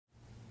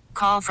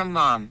Call from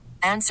mom.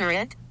 Answer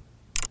it.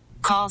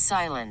 Call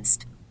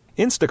silenced.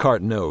 Instacart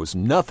knows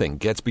nothing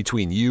gets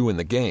between you and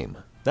the game.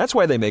 That's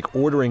why they make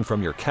ordering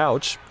from your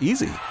couch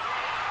easy.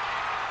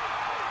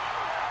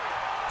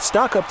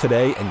 Stock up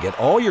today and get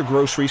all your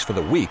groceries for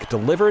the week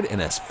delivered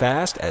in as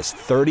fast as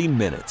 30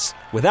 minutes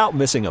without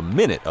missing a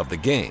minute of the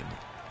game.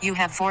 You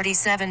have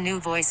 47 new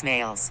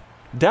voicemails.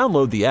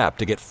 Download the app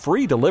to get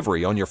free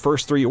delivery on your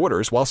first 3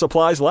 orders while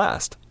supplies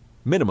last.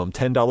 Minimum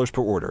 $10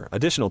 per order.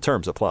 Additional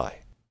terms apply.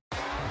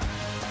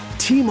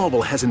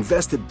 T-Mobile has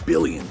invested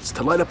billions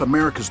to light up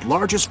America's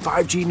largest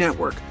 5G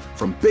network,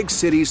 from big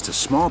cities to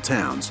small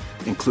towns,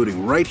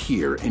 including right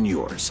here in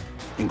yours.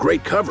 And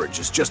great coverage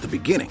is just the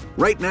beginning.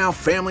 Right now,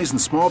 families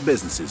and small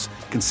businesses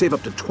can save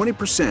up to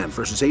 20%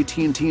 versus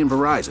AT&T and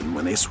Verizon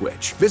when they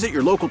switch. Visit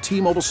your local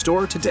T-Mobile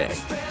store today.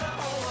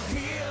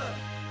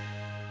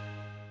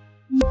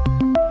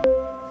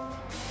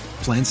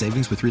 Plan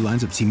savings with 3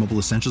 lines of T-Mobile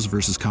Essentials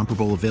versus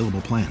comparable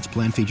available plans.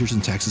 Plan features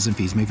and taxes and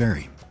fees may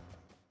vary.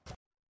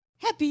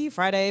 Happy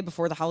Friday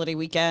before the holiday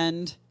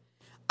weekend.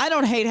 I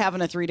don't hate having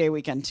a 3-day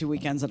weekend, 2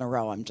 weekends in a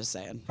row. I'm just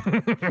saying.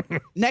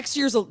 Next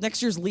year's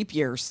leap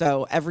year,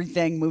 so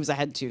everything moves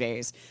ahead 2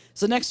 days.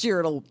 So next year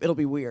it'll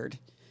be weird.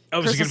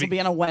 Oh, Christmas will be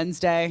on a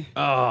Wednesday.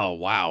 Oh,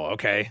 wow.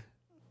 Okay.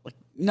 Like,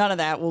 none of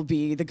that will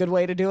be the good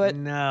way to do it.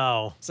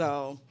 No.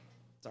 So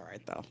it's all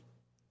right though.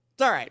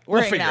 It's all right.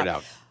 We'll figure it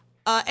out.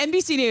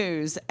 NBC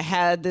News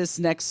had this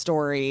next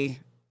story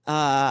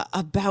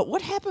about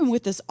what happened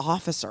with this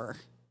officer.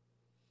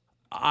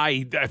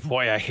 I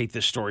hate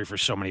this story for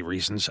so many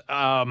reasons.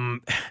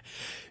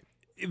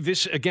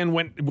 This again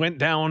went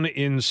down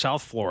in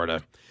South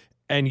Florida,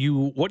 and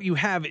what you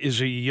have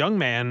is a young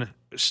man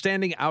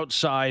standing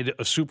outside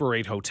a Super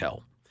 8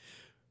 hotel.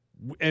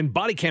 And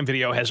body cam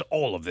video has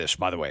all of this,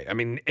 by the way. I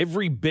mean,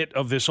 every bit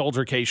of this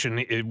altercation,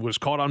 it was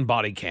caught on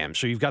body cam.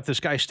 So you've got this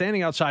guy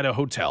standing outside a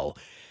hotel,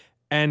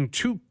 and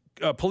 2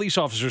 police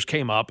officers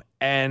came up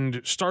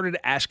and started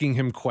asking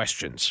him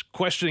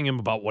questioning him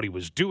about what he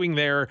was doing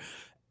there.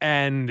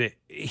 And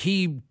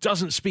he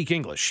doesn't speak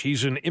English.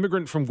 He's an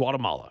immigrant from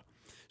Guatemala.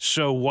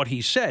 So what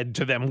he said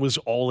to them was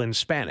all in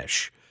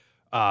Spanish.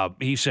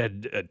 He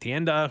said,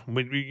 tienda,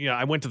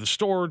 I went to the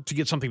store to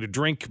get something to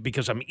drink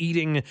because I'm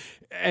eating.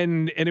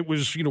 And it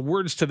was,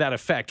 words to that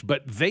effect.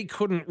 But they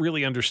couldn't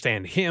really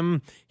understand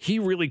him. He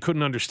really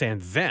couldn't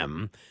understand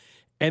them.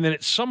 And then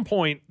at some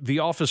point, the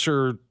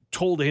officer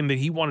told him that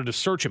he wanted to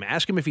search him,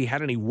 asked him if he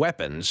had any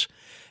weapons,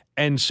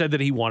 and said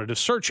that he wanted to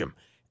search him.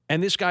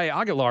 And this guy,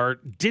 Aguilar,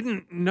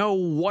 didn't know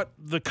what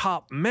the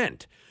cop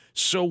meant.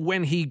 So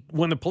when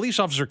the police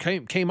officer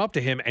came up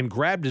to him and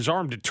grabbed his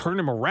arm to turn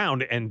him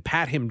around and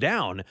pat him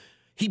down,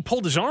 he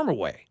pulled his arm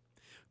away.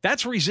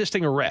 That's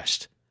resisting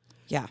arrest.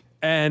 Yeah.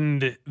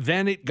 And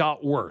then it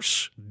got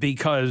worse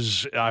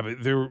because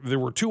there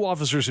were 2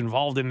 officers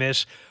involved in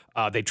this.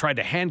 They tried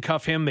to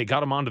handcuff him. They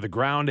got him onto the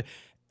ground.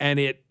 And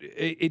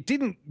it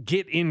didn't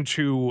get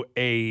into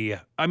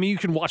you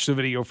can watch the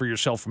video for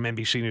yourself from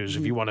NBC News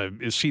if you want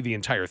to see the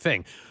entire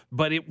thing.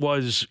 But it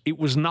was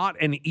not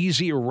an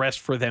easy arrest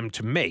for them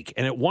to make.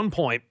 And at one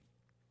point,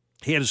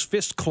 he had his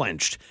fist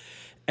clenched,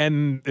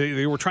 and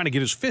they were trying to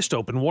get his fist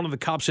open. One of the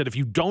cops said, if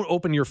you don't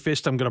open your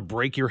fist, I'm going to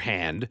break your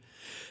hand.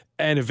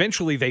 And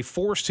eventually they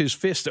forced his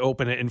fist to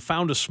open it and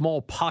found a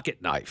small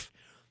pocket knife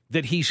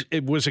that he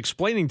was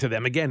explaining to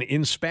them, again,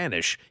 in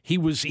Spanish. He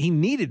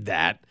needed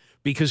that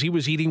because he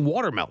was eating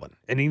watermelon,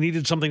 and he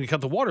needed something to cut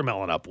the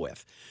watermelon up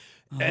with.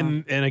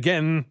 And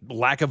again,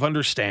 lack of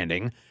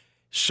understanding.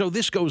 So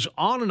this goes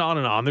on and on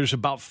and on. There's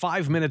about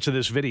 5 minutes of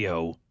this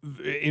video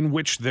in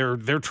which they're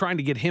trying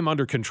to get him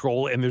under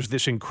control, and there's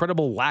this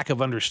incredible lack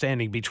of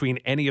understanding between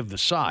any of the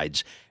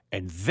sides.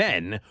 And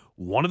then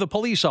one of the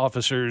police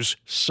officers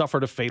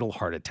suffered a fatal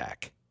heart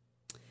attack.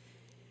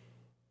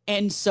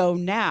 And so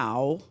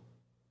now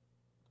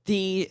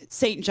the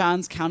St.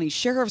 Johns County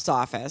Sheriff's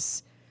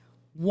Office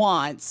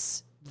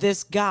wants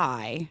this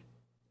guy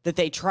that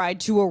they tried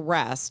to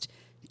arrest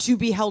to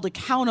be held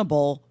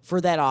accountable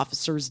for that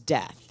officer's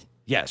death.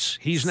 Yes,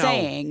 he's now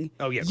saying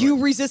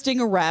you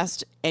resisting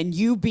arrest and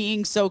you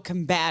being so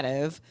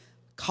combative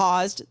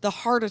caused the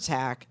heart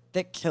attack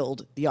that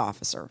killed the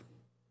officer.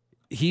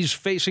 He's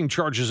facing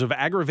charges of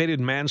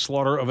aggravated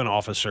manslaughter of an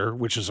officer,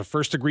 which is a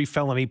first-degree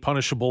felony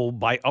punishable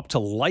by up to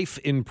life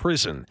in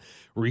prison.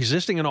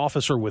 Resisting an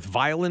officer with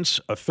violence,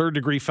 a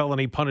third-degree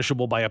felony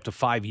punishable by up to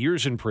 5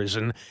 years in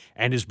prison,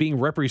 and is being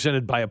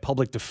represented by a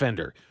public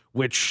defender,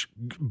 which,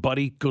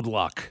 buddy, good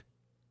luck.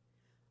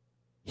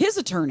 His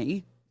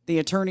attorney, the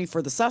attorney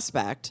for the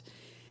suspect,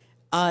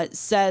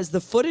 says the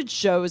footage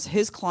shows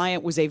his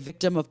client was a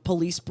victim of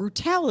police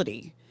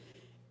brutality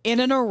in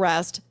an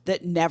arrest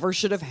that never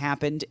should have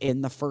happened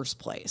in the first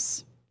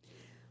place.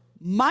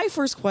 My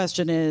first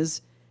question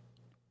is,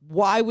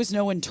 why was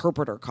no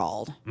interpreter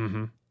called?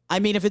 Mm-hmm. I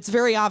mean, if it's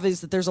very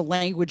obvious that there's a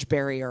language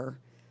barrier,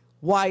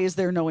 why is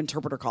there no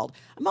interpreter called?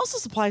 I'm also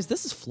surprised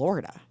this is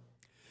Florida.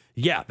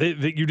 Yeah,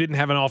 that you didn't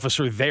have an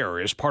officer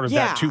there as part of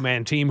that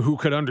 2-man team who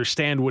could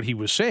understand what he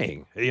was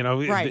saying.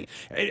 Right.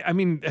 I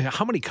mean,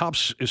 how many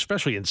cops,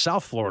 especially in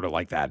South Florida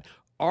like that,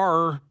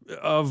 are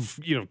of,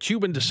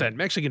 Cuban descent,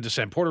 Mexican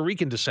descent, Puerto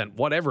Rican descent,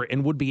 whatever,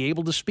 and would be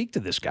able to speak to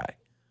this guy.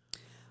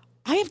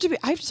 I have to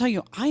tell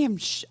you, I am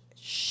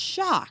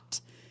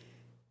shocked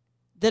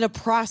that a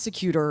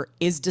prosecutor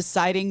is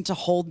deciding to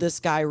hold this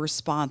guy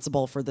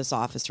responsible for this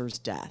officer's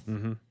death.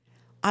 Mm-hmm.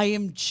 I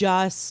am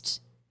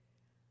just...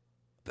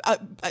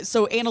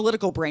 so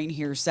analytical brain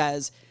here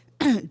says,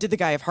 did the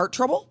guy have heart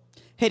trouble?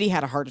 Had he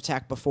had a heart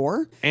attack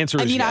before?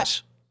 Answer is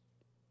yes.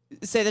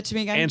 Say that to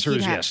me again. Answer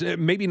is yes.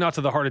 Maybe not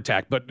to the heart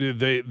attack, but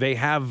they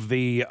have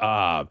the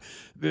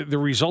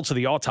results of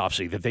the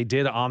autopsy that they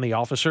did on the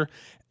officer,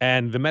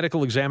 and the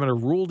medical examiner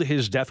ruled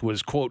his death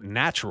was, quote,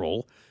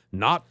 natural,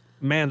 not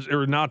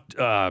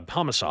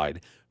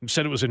homicide.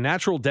 Said it was a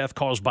natural death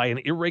caused by an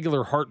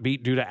irregular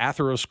heartbeat due to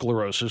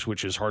atherosclerosis,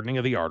 which is hardening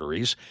of the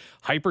arteries,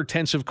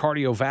 hypertensive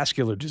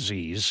cardiovascular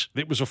disease.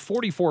 It was a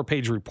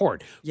 44-page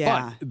report.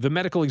 Yeah. But the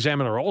medical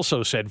examiner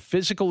also said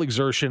physical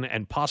exertion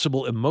and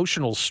possible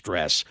emotional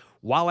stress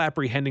while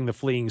apprehending the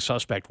fleeing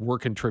suspect were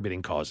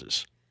contributing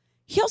causes.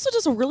 He also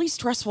does a really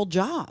stressful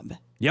job.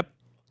 Yep.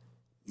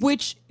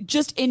 Which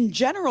just in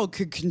general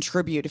could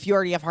contribute, if you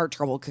already have heart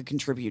trouble, could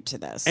contribute to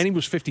this. And he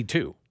was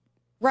 52.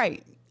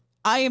 Right.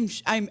 I'm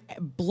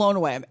blown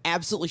away. I'm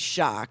absolutely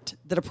shocked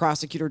that a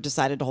prosecutor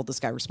decided to hold this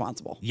guy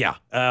responsible. Yeah.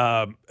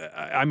 I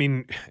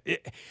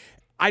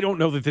don't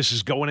know that this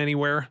is going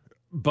anywhere,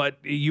 but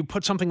you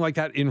put something like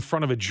that in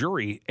front of a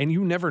jury and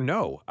you never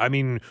know. I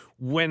mean,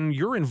 when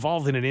you're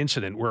involved in an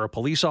incident where a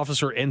police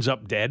officer ends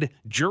up dead,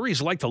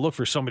 juries like to look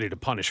for somebody to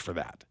punish for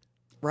that.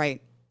 Right.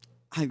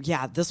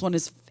 Yeah, this one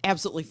is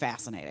absolutely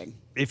fascinating.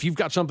 If you've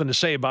got something to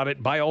say about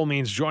it, by all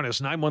means, join us,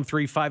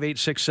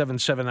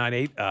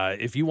 913-586-7798.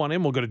 If you want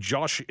in, we'll go to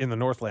Josh in the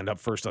Northland up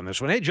first on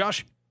this one. Hey,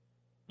 Josh.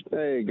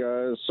 Hey,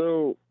 guys.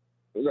 So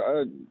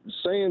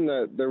saying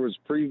that there was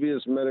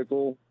previous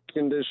medical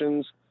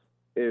conditions,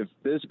 if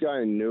this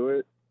guy knew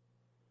it,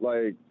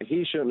 like,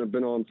 he shouldn't have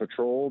been on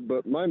patrol.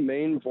 But my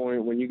main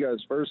point, when you guys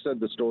first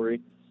said the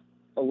story,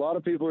 a lot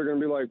of people are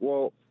going to be like,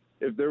 well,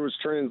 if there was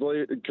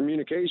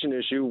communication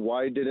issue,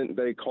 why didn't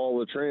they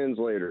call a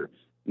translator?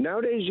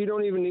 Nowadays, you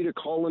don't even need to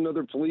call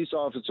another police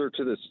officer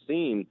to the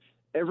scene.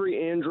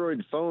 Every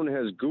Android phone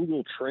has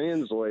Google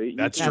Translate.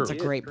 That's true. That's a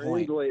great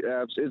point. Translate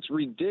apps. It's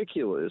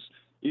ridiculous.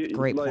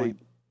 Great point.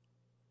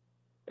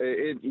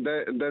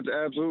 That's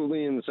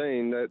absolutely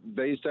insane that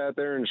they sat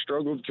there and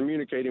struggled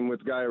communicating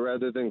with guy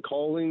rather than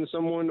calling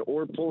someone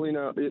or pulling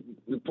out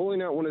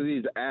one of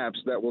these apps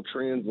that will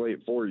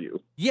translate for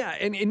you. Yeah,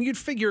 and you'd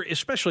figure,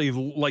 especially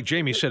like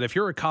Jamie said, if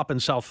you're a cop in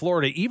South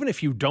Florida, even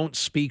if you don't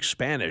speak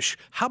Spanish,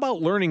 how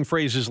about learning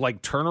phrases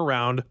like turn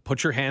around,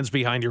 put your hands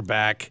behind your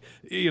back,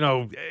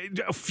 a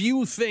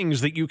few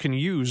things that you can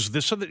use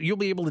so that you'll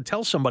be able to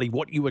tell somebody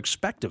what you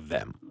expect of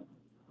them.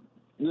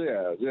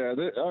 Yeah.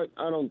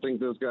 I don't think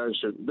this guy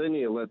should. They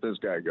need to let this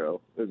guy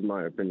go, is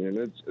my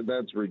opinion.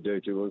 That's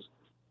ridiculous.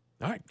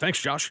 All right. Thanks,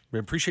 Josh. We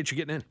appreciate you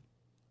getting in.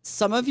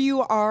 Some of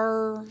you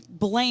are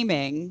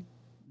blaming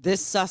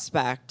this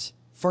suspect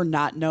for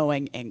not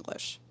knowing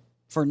English,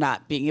 for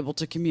not being able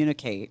to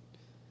communicate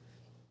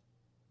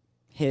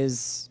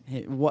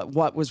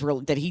what was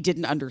really that he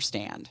didn't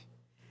understand.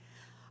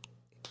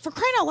 For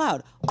crying out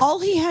loud, all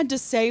he had to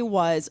say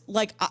was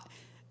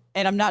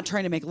and I'm not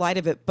trying to make light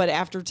of it, but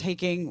after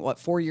taking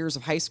 4 years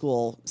of high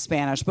school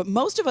Spanish, but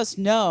most of us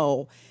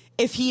know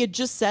if he had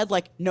just said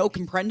no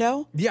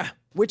comprendo, yeah,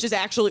 which is the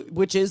actual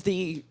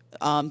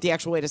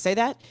way to say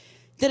that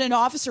an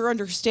officer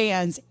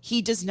understands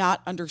he does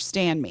not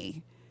understand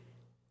me,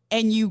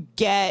 and you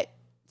get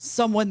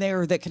someone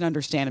there that can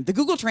understand him. The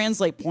Google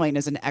Translate point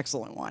is an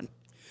excellent one.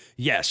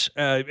 Yes.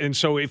 And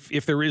so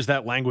if there is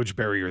that language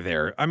barrier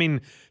there, I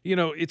mean,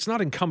 it's not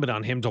incumbent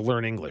on him to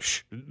learn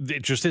English.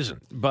 It just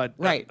isn't. But,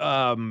 right.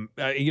 And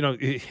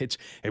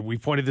we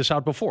pointed this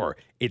out before.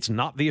 It's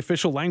not the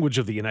official language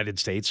of the United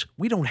States.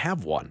 We don't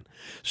have one.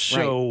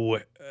 So,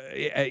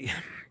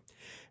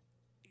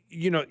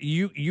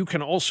 you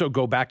can also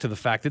go back to the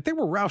fact that they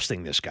were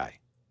rousting this guy.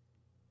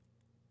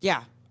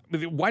 Yeah.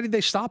 Why did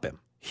they stop him?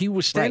 He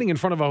was standing in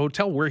front of a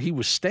hotel where he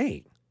was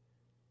staying.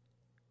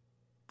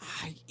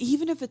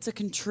 Even if it's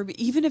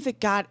even if it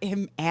got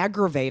him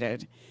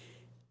aggravated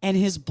and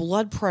his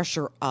blood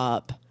pressure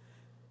up,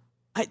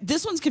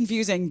 this one's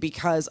confusing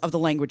because of the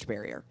language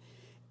barrier.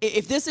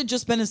 If this had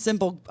just been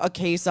a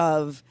case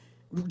of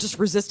just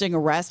resisting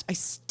arrest, I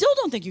still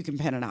don't think you can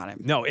pin it on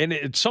him. No, and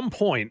at some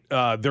point,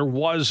 there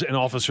was an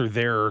officer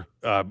there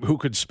who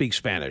could speak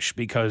Spanish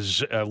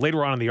because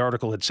later on in the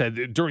article it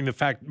said during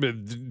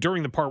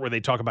the part where they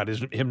talk about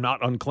him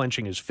not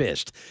unclenching his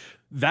fist,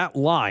 that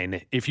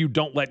line, "If you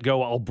don't let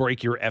go, I'll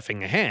break your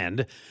effing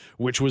hand,"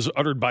 which was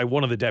uttered by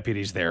one of the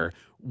deputies there,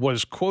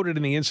 was quoted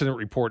in the incident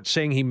report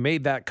saying he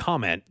made that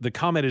comment. The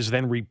comment is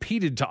then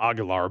repeated to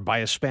Aguilar by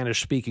a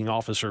Spanish-speaking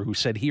officer who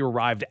said he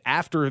arrived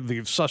after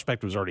the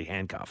suspect was already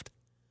handcuffed.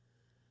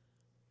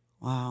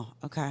 Wow.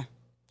 Okay.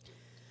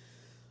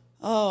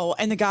 Oh,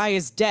 and the guy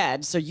is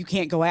dead, so you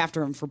can't go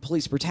after him for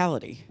police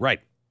brutality.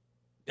 Right.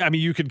 I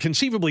mean, you could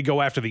conceivably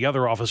go after the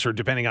other officer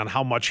depending on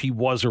how much he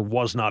was or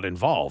was not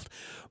involved.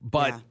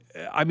 But,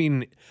 I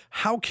mean,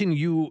 how can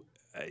you,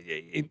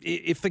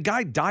 if the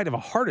guy died of a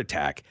heart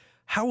attack,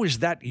 how is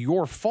that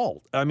your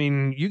fault? I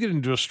mean, you get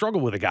into a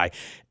struggle with a guy,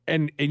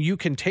 and you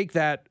can take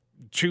that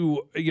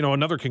to,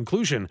 another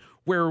conclusion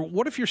where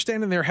what if you're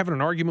standing there having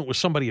an argument with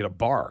somebody at a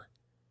bar?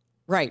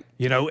 Right.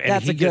 And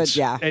that's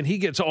and he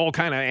gets all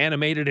kind of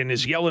animated and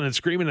is yelling and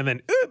screaming and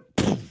then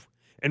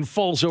and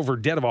falls over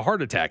dead of a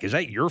heart attack. Is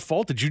that your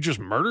fault? Did you just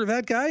murder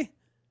that guy?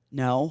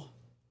 No.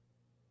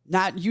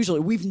 Not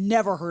usually. We've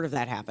never heard of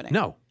that happening.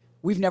 No.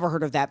 We've never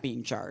heard of that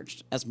being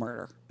charged as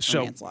murder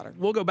or manslaughter.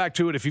 We'll go back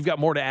to it. If you've got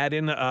more to add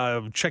in,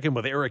 check in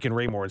with Eric and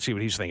Raymore and see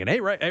what he's thinking. Hey,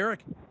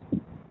 Eric.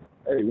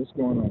 Hey, what's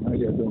going on? How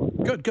you doing?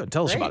 Good.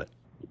 Tell us about it.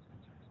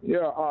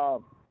 Yeah,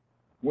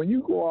 when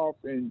you go off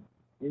and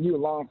when you're a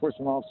law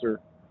enforcement officer,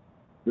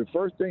 the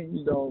first thing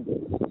if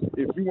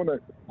you want to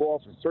go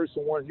off and search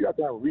someone, you have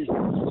to have a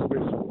reasonable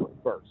suspicion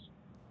first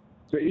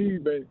to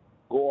even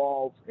go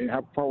off and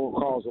have probable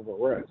cause of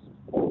arrest.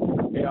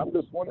 And I'm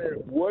just wondering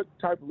what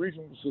type of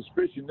reasonable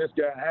suspicion this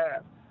guy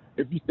has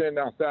if he's standing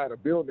outside a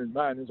building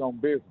minding his own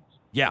business.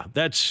 Yeah,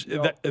 that's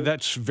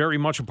very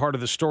much a part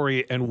of the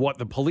story. And what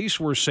the police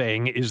were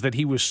saying is that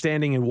he was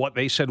standing in what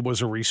they said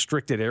was a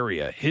restricted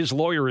area. His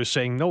lawyer is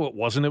saying, no, it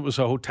wasn't. It was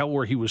a hotel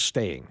where he was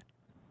staying.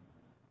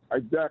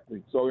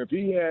 Exactly. So if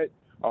he had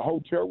a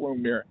hotel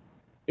room there,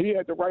 he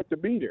had the right to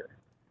be there.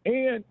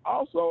 And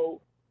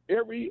also,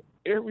 every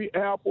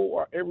Apple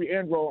or every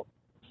Android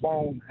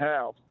phone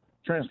have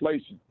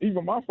translation.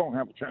 Even my phone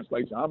have a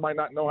translation. I might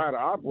not know how to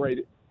operate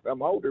it.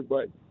 I'm older,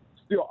 but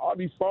still, all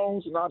these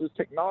phones and all this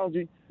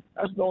technology,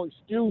 that's no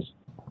excuse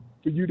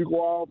for you to go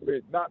off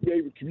and not be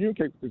able to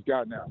communicate with this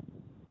guy now.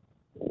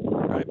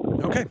 Right.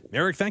 Okay,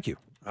 Eric, thank you.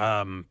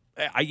 I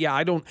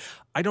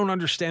don't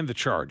understand the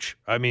charge.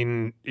 I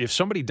mean, if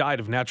somebody died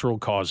of natural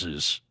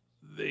causes,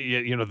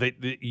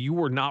 you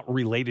were not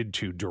related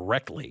to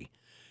directly,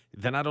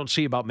 then I don't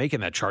see about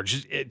making that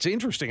charge. It's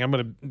interesting. I'm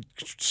going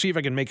to see if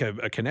I can make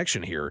a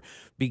connection here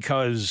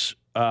because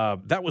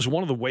that was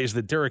one of the ways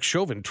that Derek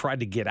Chauvin tried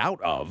to get out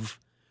of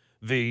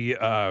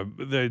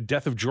the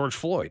death of George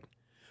Floyd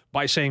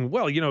by saying,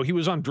 well, he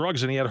was on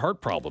drugs and he had heart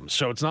problems,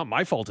 so it's not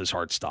my fault his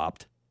heart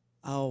stopped.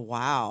 Oh,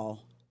 wow.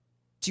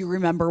 Do you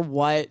remember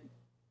what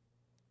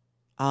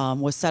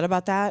was said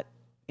about that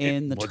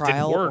in the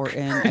trial?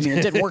 It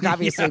didn't work,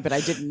 obviously, but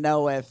I didn't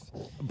know if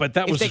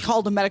they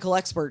called a medical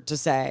expert to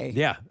say.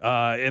 Yeah.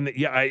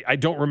 I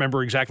don't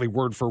remember exactly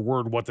word for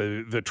word what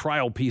the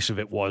trial piece of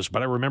it was,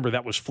 but I remember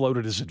that was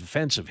floated as a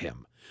defense of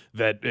him.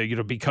 That,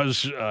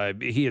 because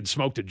he had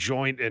smoked a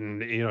joint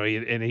and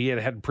he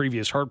had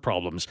previous heart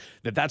problems,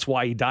 that's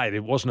why he died.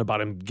 It wasn't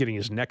about him getting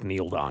his neck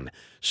kneeled on.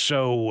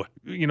 So,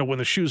 when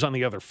the shoe's on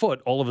the other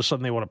foot, all of a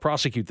sudden they want to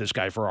prosecute this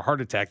guy for a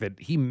heart attack that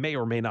he may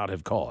or may not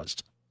have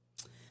caused.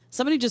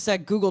 Somebody just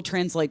said Google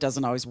Translate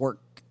doesn't always work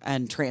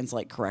and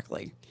translate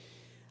correctly.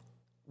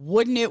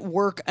 Wouldn't it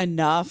work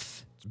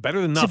enough it's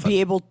better than nothing. To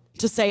be able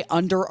to say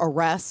under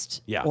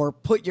arrest or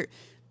put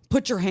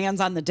your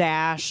hands on the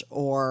dash,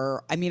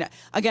 or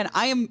again,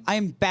 I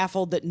am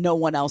baffled that no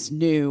one else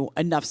knew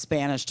enough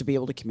Spanish to be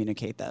able to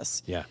communicate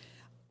this. Yeah.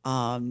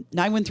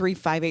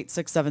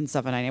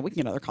 913-586-7798. We can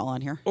get another call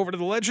on here. Over to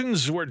the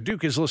Legends where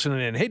Duke is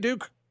listening in. Hey,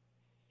 Duke.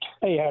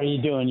 Hey, how are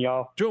you doing,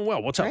 y'all? Doing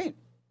well. What's up?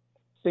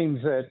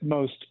 Seems that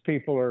most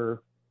people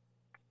are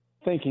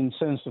thinking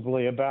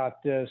sensibly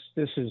about this.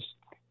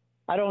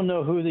 I don't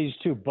know who these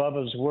two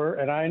Bubbas were,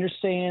 and I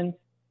understand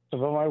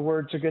some of my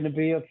words are going to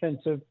be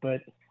offensive,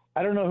 but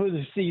I don't know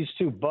who these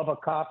two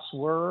Bubba cops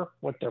were,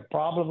 what their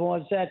problem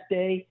was that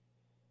day,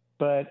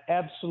 but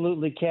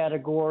absolutely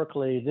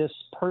categorically, this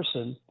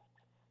person,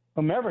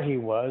 whomever he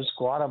was,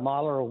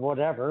 Guatemala or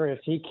whatever, if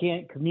he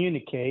can't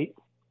communicate,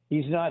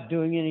 he's not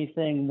doing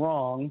anything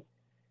wrong.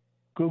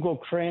 Google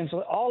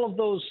Translate, all of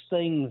those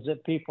things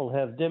that people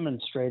have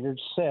demonstrated,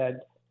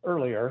 said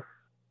earlier,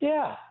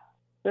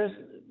 this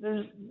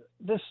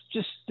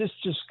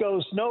just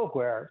goes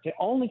nowhere. The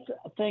only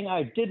thing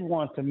I did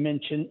want to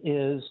mention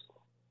is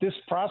this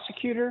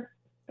prosecutor,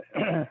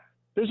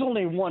 there's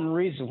only one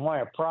reason why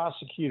a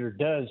prosecutor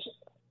does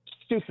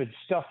stupid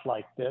stuff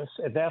like this,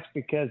 and that's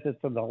because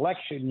it's an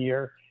election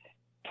year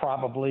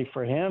probably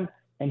for him,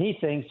 and he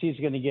thinks he's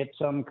going to get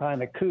some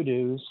kind of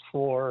kudos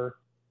for,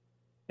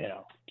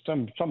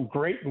 some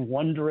great and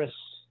wondrous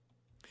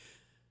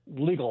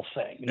legal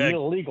thing, a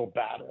legal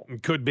battle.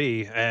 Could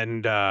be.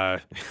 And,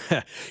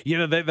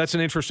 that's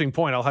an interesting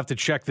point. I'll have to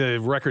check the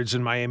records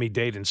in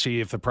Miami-Dade and see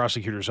if the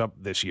prosecutor's up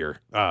this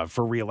year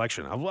for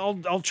re-election.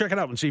 I'll check it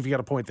out and see if you got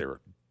a point there.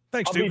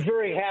 Thanks, Duke. I'll be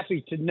very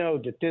happy to know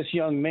that this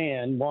young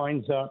man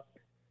winds up,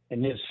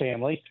 and his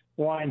family,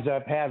 winds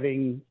up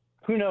having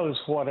who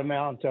knows what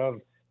amount of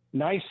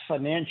nice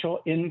financial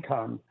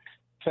income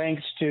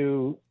thanks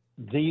to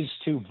these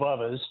two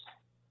Bubbas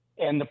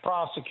and the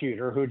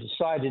prosecutor who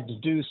decided to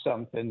do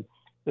something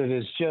that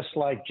is just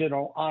like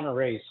General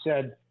Honore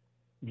said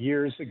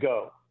years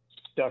ago,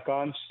 stuck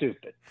on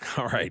stupid.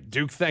 All right,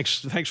 Duke,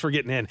 thanks for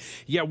getting in.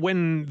 Yeah,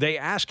 when they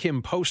ask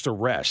him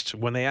post-arrest,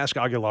 when they ask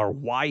Aguilar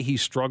why he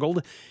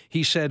struggled,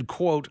 he said,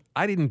 quote,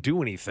 "I didn't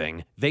do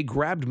anything. They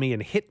grabbed me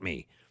and hit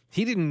me."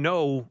 He didn't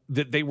know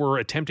that they were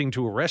attempting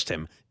to arrest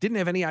him. Didn't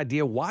have any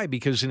idea why,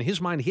 because in his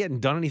mind, he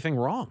hadn't done anything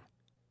wrong.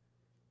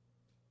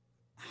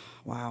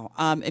 Wow.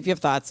 If you have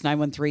thoughts,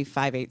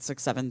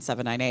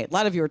 913-586-7798. A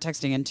lot of you are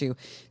texting in too.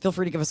 Feel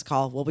free to give us a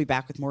call. We'll be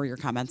back with more of your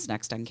comments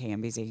next on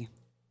KMBZ.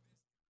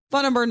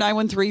 Phone number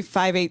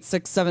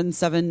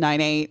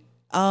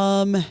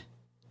 913-586-7798.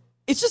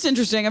 It's just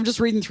interesting. I'm just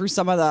reading through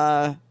some of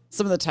the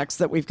texts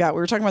that we've got.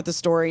 We were talking about the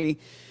story.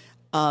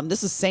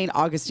 This is St.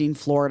 Augustine,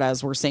 Florida,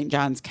 is where St.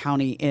 Johns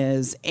County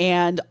is.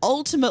 And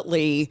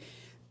ultimately,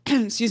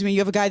 excuse me, you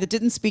have a guy that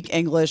didn't speak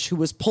English who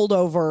was pulled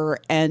over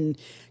and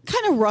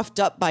kind of roughed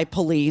up by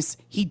police.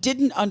 He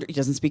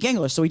doesn't speak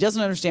English, so he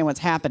doesn't understand what's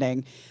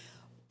happening.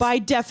 By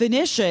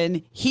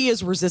definition, he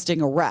is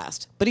resisting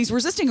arrest, but he's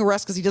resisting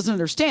arrest because he doesn't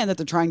understand that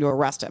they're trying to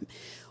arrest him.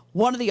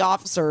 One of the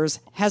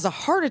officers has a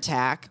heart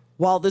attack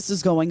while this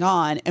is going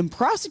on, and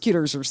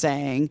prosecutors are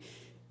saying,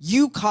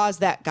 you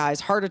caused that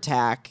guy's heart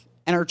attack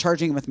and are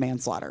charging him with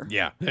manslaughter.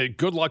 Yeah,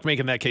 good luck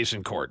making that case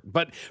in court.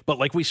 But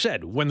like we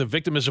said, when the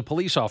victim is a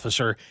police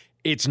officer,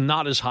 it's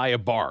not as high a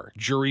bar.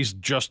 Juries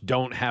just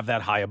don't have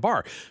that high a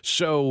bar.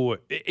 So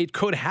it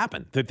could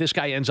happen that this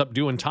guy ends up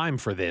doing time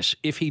for this.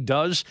 If he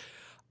does,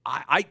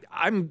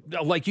 I'm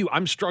like you.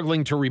 I'm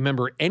struggling to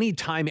remember any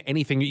time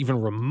anything even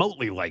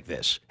remotely like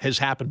this has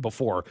happened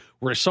before,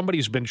 where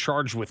somebody's been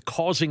charged with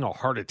causing a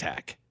heart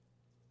attack.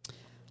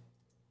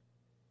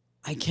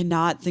 I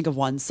cannot think of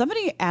one.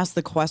 Somebody asked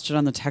the question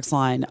on the text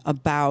line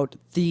about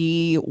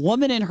the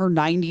woman in her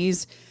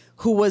 90s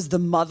who was the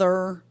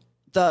mother,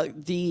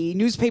 the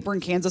newspaper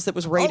in Kansas that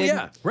was raided. Oh,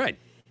 yeah, right.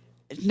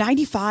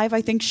 95,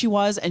 I think she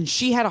was, and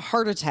she had a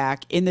heart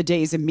attack in the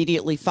days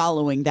immediately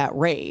following that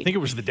raid. I think it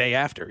was the day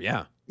after,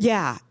 yeah.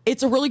 Yeah,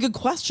 it's a really good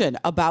question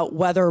about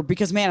whether,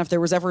 because, man, if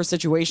there was ever a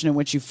situation in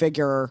which you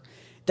figure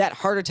that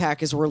heart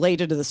attack is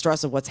related to the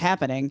stress of what's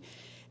happening,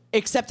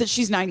 except that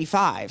she's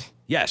 95.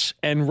 Yes,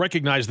 and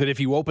recognize that if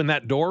you open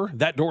that door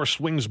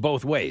swings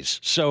both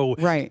ways. So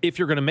right. If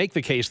you're going to make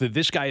the case that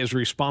this guy is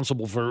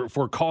responsible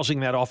for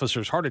causing that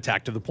officer's heart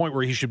attack to the point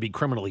where he should be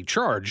criminally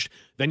charged,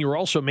 then you're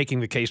also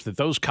making the case that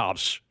those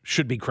cops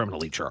should be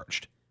criminally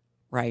charged.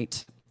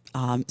 Right.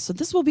 So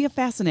this will be a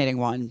fascinating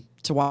one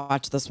to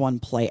watch this one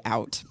play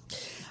out.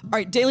 All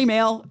right, Daily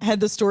Mail had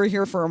the story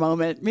here for a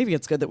moment. Maybe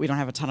it's good that we don't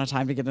have a ton of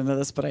time to get into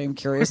this, but I am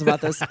curious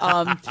about this.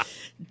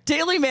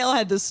 Daily Mail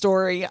had this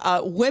story.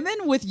 Women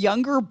with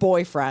younger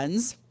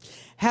boyfriends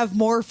have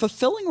more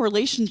fulfilling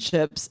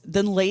relationships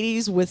than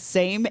ladies with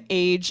same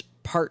age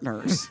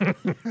partners.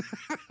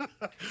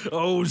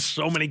 Oh,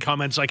 so many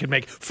comments I could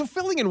make.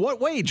 Fulfilling in what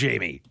way,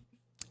 Jamie?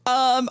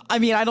 I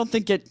mean, I don't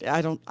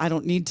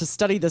need to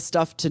study this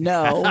stuff to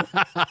know.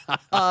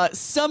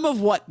 Some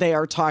of what they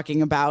are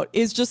talking about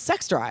is just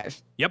sex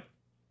drive. Yep.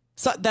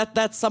 So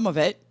that's some of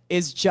it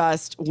is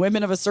just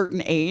women of a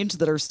certain age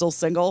that are still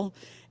single,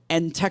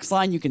 and text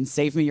line, you can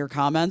save me your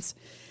comments,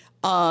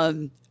 are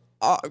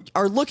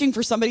looking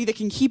for somebody that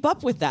can keep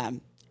up with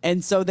them.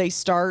 And so they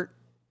start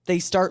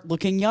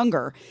looking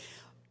younger.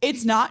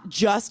 It's not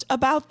just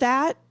about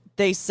that.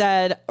 They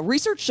said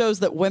research shows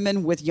that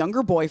women with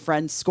younger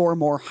boyfriends score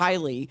more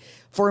highly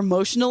for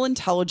emotional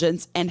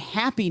intelligence and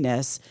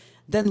happiness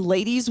than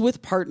ladies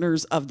with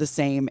partners of the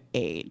same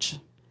age.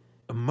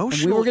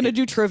 Emotional. And we were going to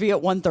do trivia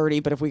at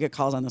 1:30, but if we get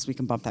calls on this, we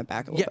can bump that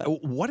back a little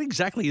bit. What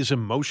exactly is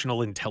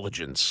emotional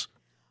intelligence?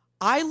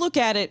 I look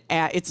at it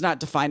it's not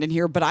defined in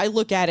here, but I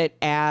look at it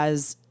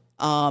as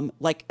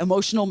like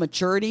emotional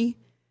maturity,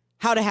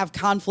 how to have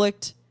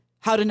conflict,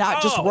 how to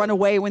not just run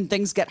away when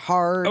things get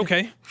hard.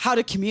 Okay. How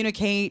to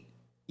communicate,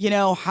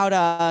 how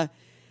to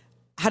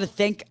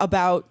think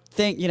about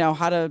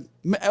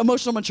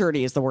emotional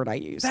maturity is the word I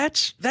use.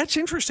 That's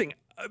interesting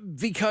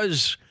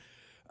because,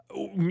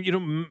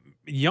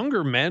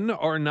 younger men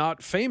are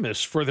not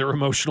famous for their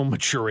emotional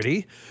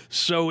maturity.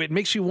 So it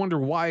makes you wonder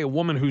why a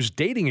woman who's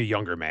dating a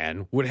younger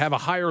man would have a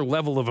higher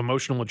level of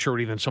emotional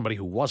maturity than somebody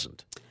who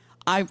wasn't.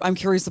 I'm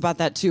curious about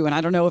that too. And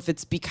I don't know if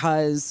it's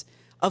because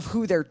of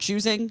who they're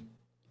choosing.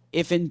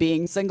 If in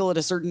being single at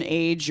a certain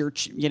age, you're,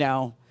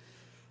 that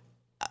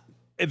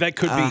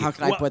could be. How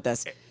can I put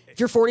this? If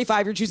you're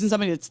 45, you're choosing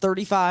somebody that's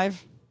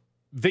 35.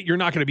 That you're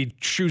not going to be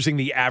choosing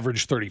the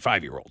average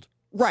 35-year-old.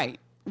 Right.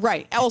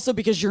 Also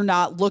because you're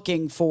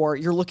looking for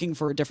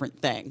a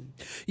different thing.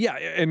 Yeah.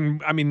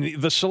 And I mean,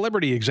 the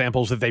celebrity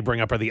examples that they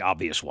bring up are the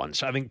obvious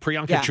ones. I think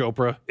Priyanka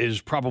Chopra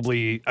is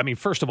probably,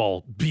 first of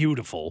all,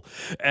 beautiful.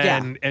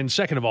 And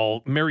second of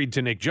all, married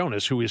to Nick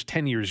Jonas, who is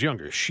 10 years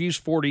younger. She's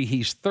 40,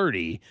 he's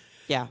 30.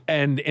 Yeah.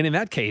 And in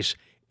that case,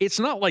 it's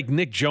not like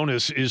Nick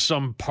Jonas is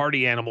some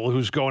party animal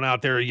who's going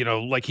out there,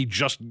 like he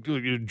just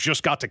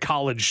got to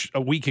college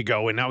a week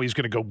ago and now he's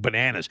going to go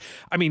bananas.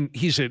 I mean,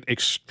 he's an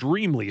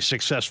extremely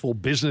successful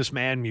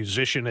businessman,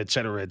 musician, et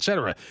cetera, et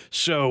cetera.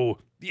 So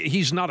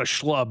he's not a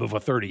schlub of a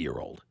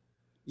 30-year-old.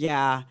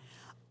 Yeah.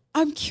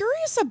 I'm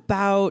curious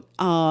about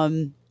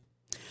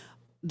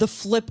the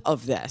flip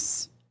of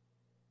this.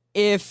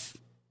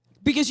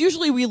 Because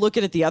usually we look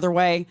at it the other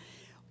way.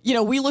 You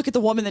know, we look at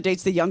the woman that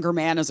dates the younger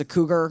man as a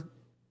cougar,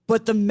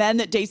 but the men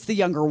that dates the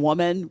younger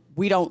woman,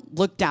 we don't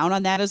look down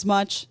on that as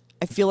much.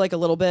 I feel like a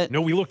little bit.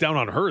 No, we look down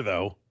on her,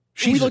 though.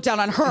 We look down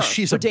on her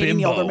she's for a dating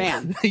bimbo. the older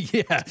man.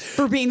 Yeah.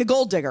 For being the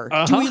gold digger.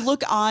 Do we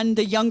look on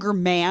the younger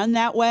man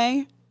that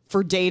way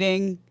for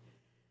dating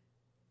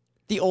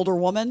the older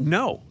woman?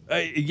 No.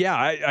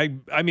 I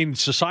mean,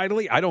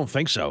 societally, I don't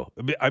think so.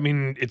 I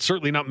mean, it's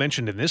certainly not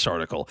mentioned in this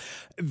article.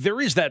 There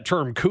is that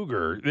term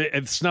cougar.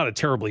 It's not a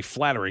terribly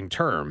flattering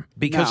term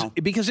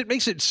because it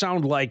makes it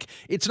sound like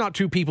it's not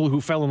two people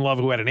who fell in love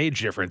who had an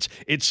age difference.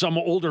 It's some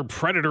older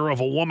predator of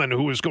a woman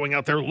who is going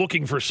out there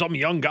looking for some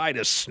young guy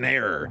to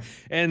snare.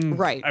 And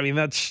right. I mean,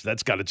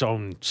 that's got its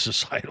own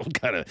societal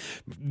kind of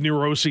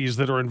neuroses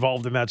that are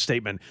involved in that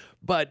statement.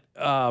 But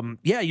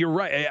yeah, you're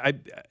right.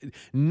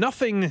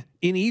 Nothing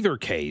in either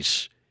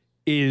case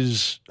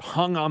is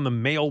hung on the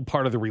male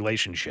part of the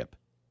relationship.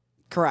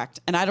 Correct.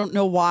 And I don't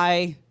know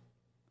why.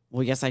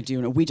 Well, yes, I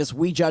do know.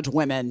 We judge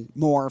women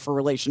more for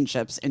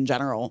relationships in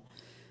general.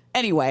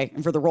 Anyway,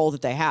 and for the role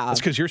that they have. That's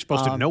because you're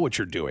supposed to know what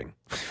you're doing.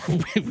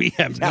 We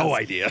have no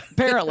idea.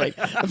 Apparently,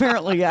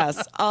 yes.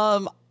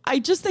 I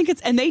just think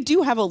and they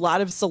do have a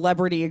lot of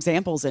celebrity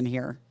examples in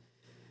here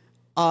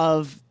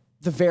of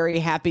the very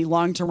happy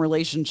long-term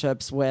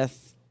relationships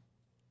with,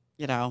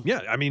 you know.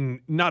 Yeah, I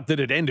mean, not that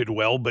it ended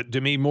well, but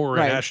Demi Moore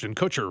and Ashton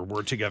Kutcher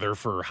were together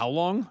for how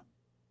long?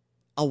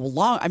 A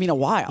while.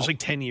 It was like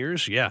 10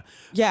 years, yeah.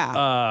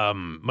 Yeah.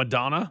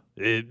 Madonna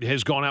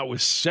has gone out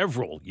with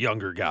several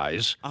younger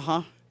guys.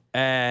 Uh-huh.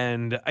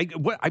 And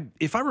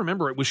if I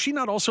remember it, was she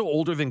not also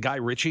older than Guy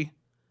Ritchie?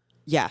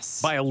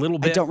 Yes. By a little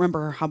bit? I don't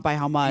remember by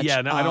how much. Yeah,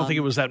 no, I don't think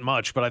it was that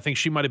much, but I think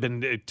she might have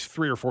been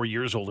 3 or 4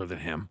 years older than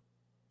him.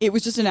 It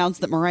was just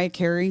announced that Mariah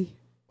Carey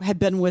had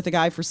been with a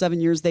guy for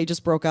 7 years. They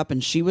just broke up,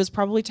 and she was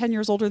probably 10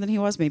 years older than he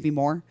was, maybe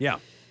more. Yeah.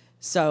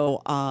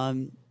 So,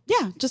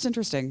 yeah, just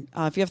interesting.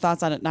 If you have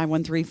thoughts on it,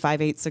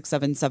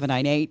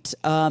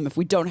 913-586-7798. If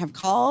we don't have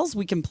calls,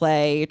 we can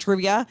play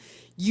trivia.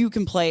 You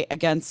can play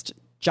against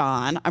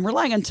John. I'm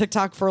relying on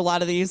TikTok for a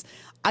lot of these.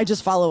 I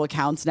just follow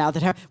accounts now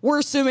that we're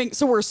assuming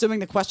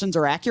the questions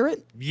are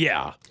accurate.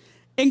 Yeah.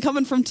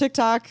 Incoming from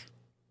TikTok.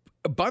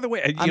 By the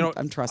way,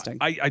 I'm trusting.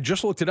 I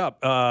just looked it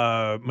up.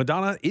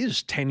 Madonna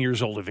is 10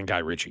 years older than Guy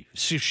Ritchie.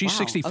 She's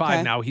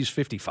 65 now. He's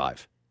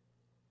 55.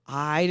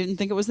 I didn't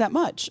think it was that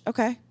much.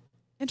 Okay.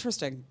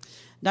 Interesting.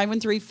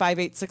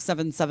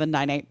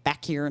 913-586-7798.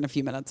 Back here in a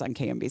few minutes on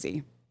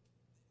KMBZ.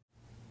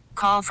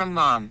 Call from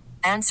mom.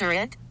 Answer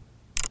it.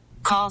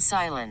 Call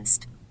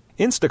silenced.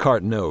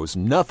 Instacart knows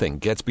nothing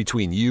gets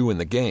between you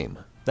and the game.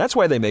 That's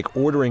why they make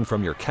ordering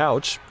from your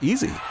couch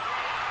easy.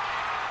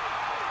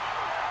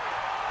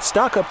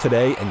 Stock up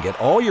today and get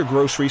all your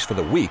groceries for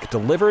the week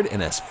delivered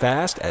in as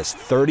fast as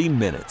 30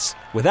 minutes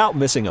without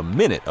missing a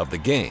minute of the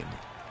game.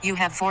 You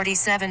have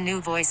 47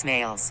 new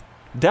voicemails.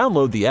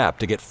 Download the app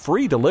to get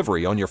free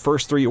delivery on your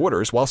first 3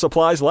 orders while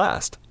supplies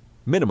last.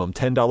 Minimum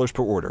 $10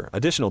 per order.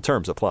 Additional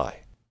terms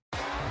apply.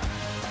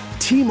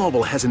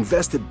 T-Mobile has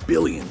invested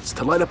billions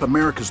to light up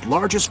America's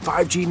largest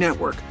 5G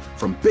network,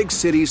 from big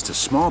cities to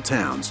small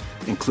towns,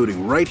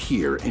 including right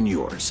here in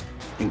yours.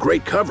 And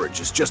great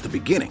coverage is just the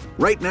beginning.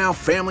 Right now,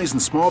 families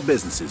and small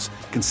businesses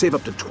can save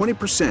up to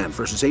 20%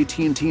 versus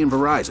AT&T and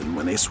Verizon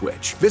when they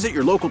switch. Visit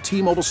your local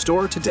T-Mobile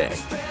store today.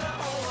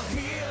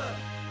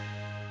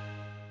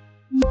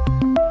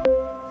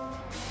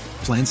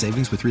 Plan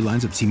savings with 3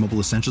 lines of T-Mobile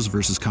Essentials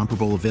versus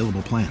comparable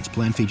available plans.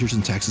 Plan features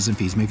and taxes and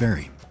fees may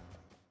vary.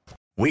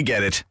 We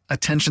get it.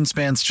 Attention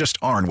spans just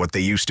aren't what they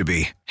used to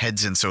be.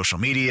 Heads in social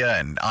media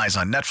and eyes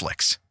on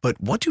Netflix.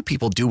 But what do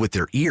people do with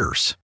their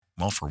ears?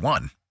 Well, for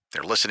one,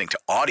 they're listening to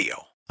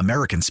audio.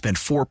 Americans spend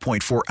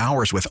 4.4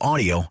 hours with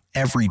audio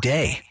every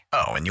day.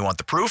 Oh, and you want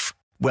the proof?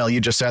 Well, you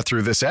just sat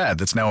through this ad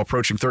that's now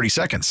approaching 30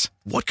 seconds.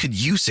 What could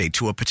you say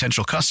to a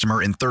potential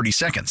customer in 30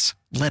 seconds?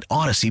 Let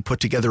Odyssey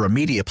put together a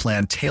media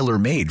plan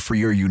tailor-made for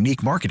your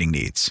unique marketing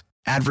needs.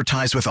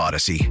 Advertise with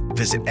Odyssey.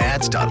 Visit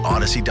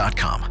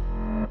ads.odyssey.com.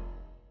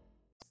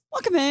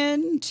 Welcome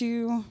in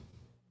to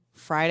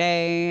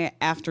Friday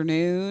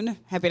afternoon.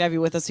 Happy to have you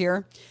with us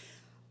here.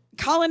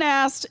 Colin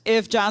asked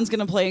if John's going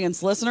to play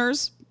against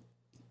listeners.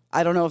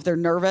 I don't know if they're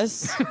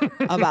nervous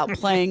about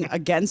playing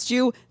against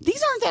you.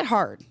 These aren't that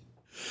hard.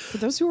 For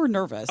those who are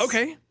nervous.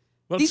 Okay.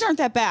 These aren't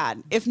that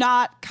bad. If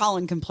not,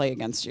 Colin can play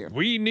against you.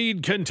 We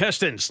need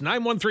contestants.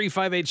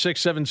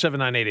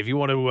 913-586-7798. If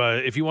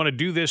you want to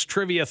do this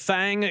trivia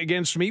thing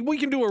against me, we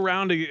can do a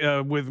round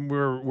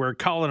where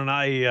Colin and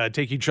I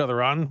take each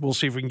other on. We'll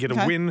see if we can get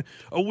a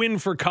win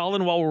for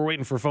Colin while we're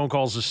waiting for phone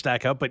calls to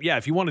stack up. But yeah,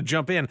 if you want to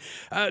jump in,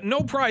 no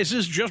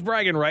prizes, just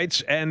bragging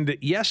rights. And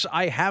yes,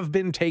 I have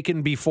been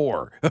taken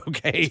before.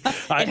 Okay,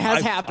 it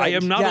has happened. I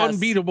am not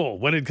unbeatable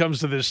when it comes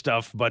to this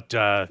stuff, but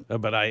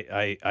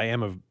I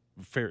am a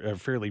a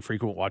fairly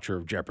frequent watcher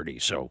of Jeopardy,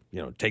 so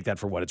take that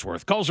for what it's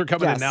worth. Calls are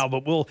coming in now,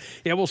 but we'll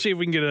see if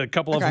we can get a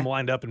couple of them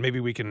lined up, and maybe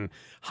we can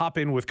hop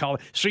in with call.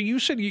 So you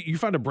said you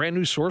found a brand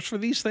new source for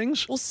these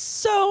things? Well,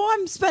 so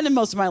I'm spending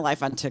most of my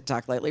life on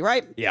TikTok lately,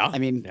 right? Yeah. I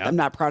mean, I'm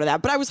not proud of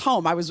that, but I was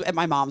home. I was at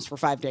my mom's for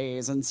 5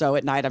 days, and so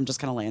at night I'm just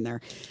kind of laying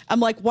there. I'm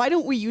like, why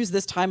don't we use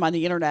this time on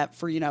the internet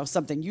for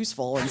something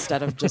useful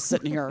instead of just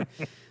sitting here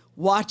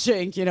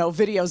watching,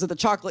 videos of the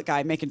chocolate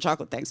guy making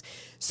chocolate things.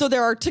 So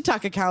there are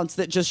TikTok accounts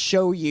that just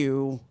show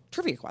you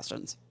trivia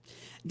questions.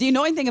 The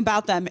annoying thing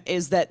about them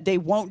is that they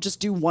won't just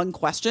do one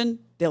question.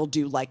 They'll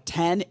do like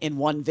 10 in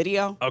one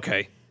video.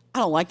 Okay. I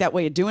don't like that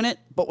way of doing it.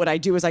 But what I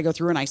do is I go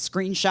through and I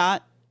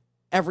screenshot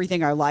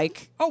everything I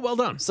like. Oh, well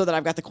done. So that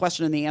I've got the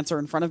question and the answer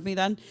in front of me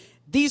then.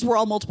 These were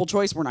all multiple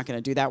choice. We're not going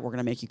to do that. We're going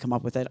to make you come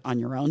up with it on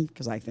your own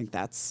because I think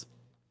that's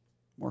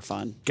more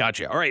fun.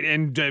 Gotcha. All right.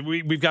 And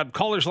we've got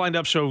callers lined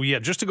up. So,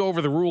 just to go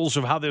over the rules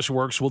of how this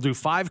works, we'll do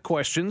 5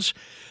 questions.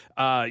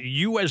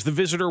 You, as the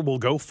visitor, will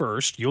go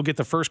first. You'll get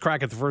the first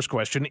crack at the first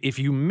question. If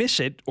you miss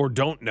it or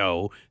don't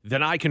know,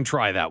 then I can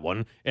try that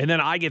one. And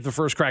then I get the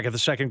first crack at the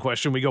second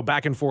question. We go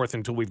back and forth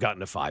until we've gotten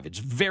to 5. It's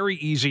very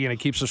easy, and it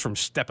keeps us from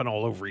stepping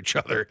all over each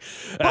other.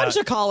 Bunch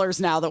of callers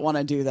now that want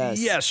to do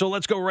this. Yeah, so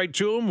let's go right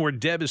to them, where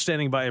Deb is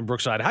standing by in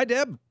Brookside. Hi,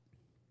 Deb.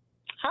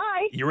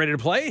 Hi. You ready to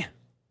play?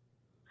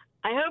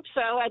 I hope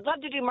so. I'd love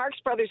to do Marx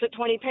Brothers at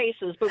 20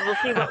 paces, but we'll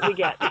see what we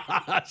get.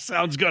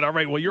 Sounds good. All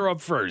right. Well, you're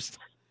up first.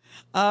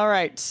 All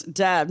right,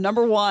 Deb.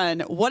 Number 1,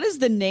 what is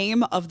the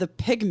name of the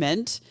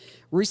pigment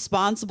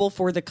responsible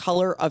for the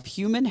color of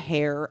human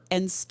hair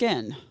and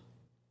skin?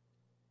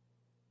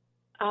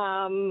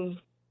 Melatonin?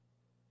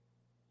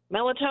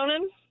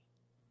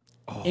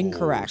 Oh,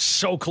 incorrect.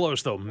 So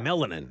close, though.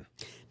 Melanin.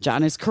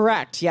 John is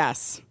correct.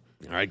 Yes.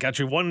 All right. Got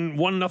you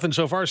 1-0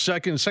 so far.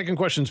 Second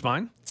question's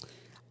mine.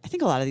 I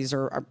think a lot of these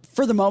are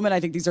for the moment, I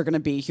think these are going to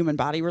be human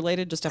body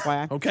related, just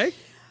FYI. Okay.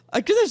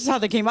 Because that's just how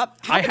they came up.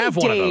 I have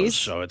one of those,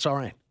 so it's all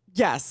right.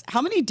 Yes.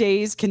 How many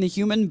days can the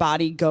human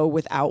body go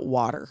without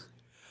water?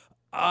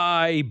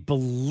 I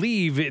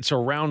believe it's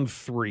around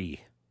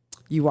 3.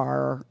 You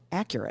are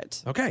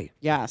accurate. Okay.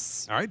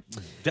 Yes. All right.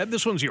 Deb,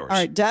 this one's yours. All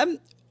right, Deb,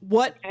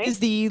 what is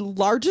the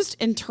largest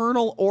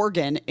internal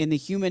organ in the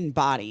human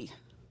body?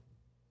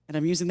 And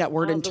I'm using that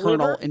word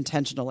internal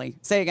intentionally.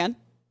 Say again.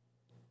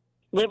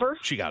 Liver?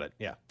 She got it,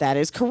 yeah. That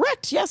is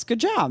correct. Yes, good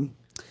job.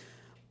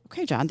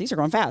 Okay, John, these are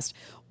going fast.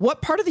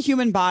 What part of the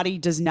human body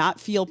does not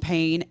feel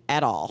pain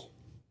at all?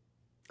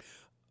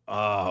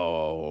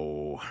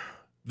 Oh,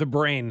 the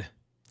brain.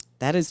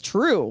 That is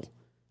true.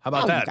 How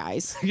about that? You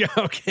guys. Yeah,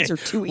 okay. These are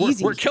too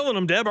easy. We're killing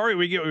them, Deb. All right,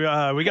 we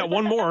got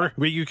one more.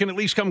 You can at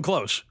least come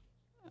close.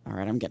 All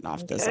right, I'm getting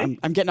off this. I'm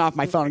getting off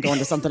my phone and going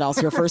to something else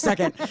here for a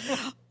second.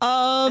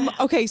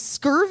 Okay,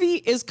 scurvy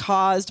is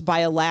caused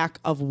by a lack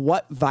of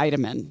what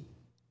vitamin?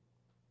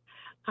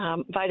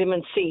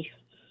 Vitamin C.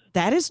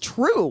 That is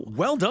true.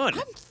 Well done.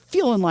 I'm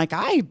feeling like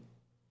I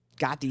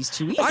got these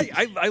too easy.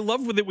 I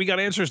love that we got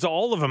answers to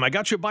all of them. I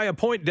got you by a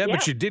point, Deb,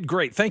 but you did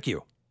great. Thank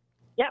you.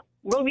 Yep.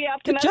 We'll be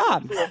off to Good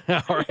job.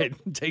 All right.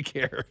 Take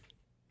care.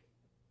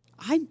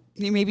 I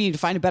maybe need to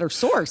find a better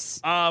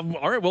source. All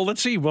right. Well,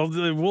 let's see.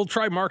 We'll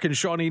try Mark and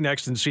Shawnee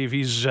next and see if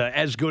he's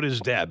as good as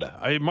Deb.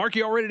 Mark,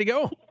 you all ready to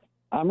go?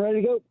 I'm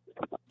ready to go.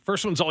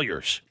 First one's all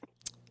yours.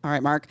 All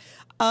right, Mark.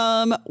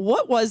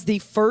 What was the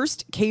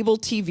first cable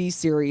TV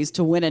series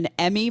to win an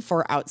Emmy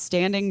for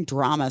Outstanding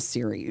Drama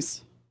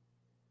Series?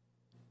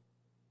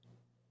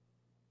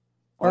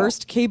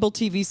 First cable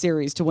TV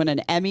series to win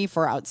an Emmy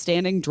for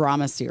Outstanding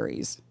Drama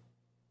Series.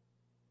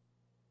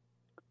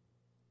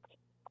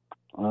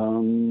 I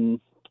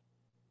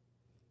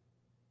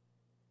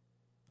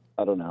don't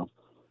know.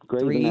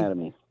 Grey's 3.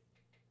 Anatomy.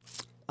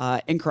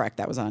 Incorrect.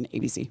 That was on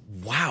ABC.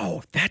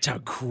 Wow, that's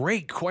a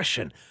great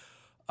question.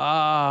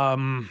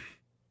 Boy,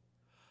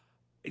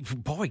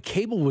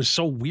 cable was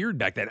so weird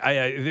back then.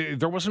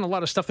 There wasn't a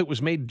lot of stuff that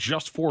was made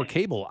just for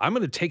cable. I'm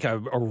going to take a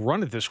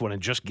run at this one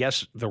and just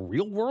guess The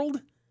Real World.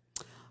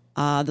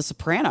 The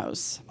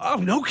Sopranos. Oh,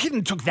 no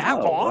kidding. Took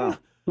that long?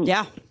 Wow.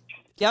 Yeah.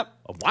 Yep.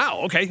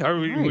 Wow. Okay.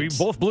 We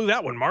both blew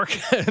that one, Mark.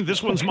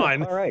 This one's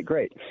mine. All right.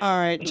 Great. All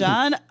right,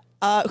 John.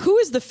 Who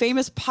is the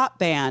famous pop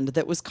band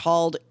that was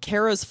called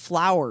Kara's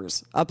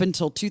Flowers up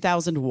until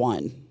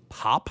 2001?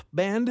 Pop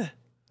band?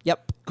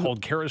 Yep.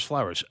 Called Kara's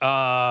Flowers.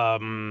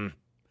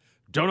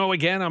 Don't know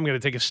again. I'm going to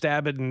take a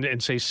stab at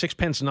and say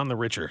Sixpence None the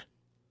Richer.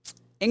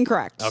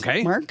 Incorrect.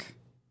 Okay. Mark?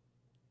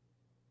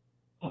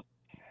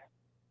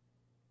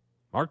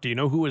 Mark, do you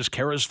know who is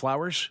Kara's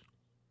Flowers?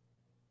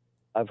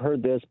 I've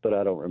heard this, but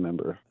I don't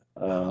remember.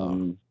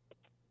 I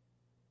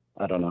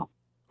don't know.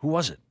 Who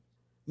was it?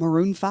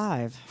 Maroon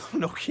 5.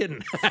 No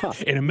kidding.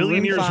 In a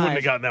million years, wouldn't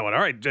have gotten that one. All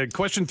right.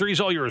 Question 3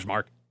 is all yours,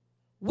 Mark.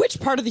 Which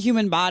part of the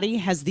human body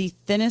has the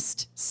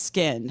thinnest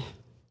skin?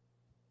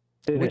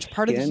 Which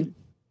part of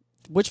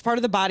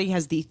the body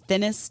has the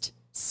thinnest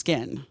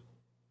skin?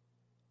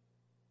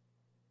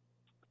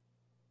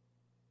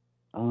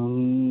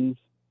 Eyelids.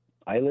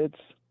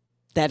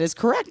 That is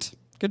correct.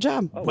 Good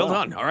job. Well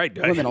done. All right.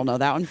 Women will know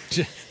that one.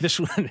 This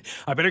one,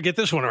 I better get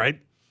this one right.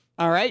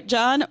 All right,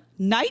 John.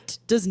 Night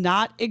does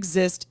not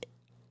exist.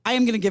 I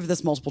am going to give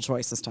this multiple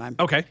choice this time.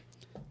 Okay.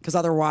 Because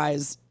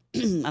otherwise,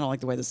 I don't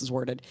like the way this is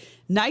worded.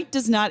 Night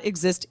does not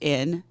exist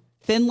in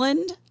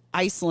Finland,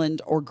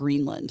 Iceland, or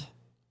Greenland.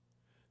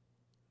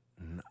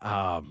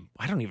 I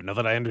don't even know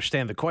that I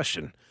understand the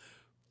question,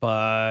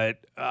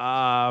 but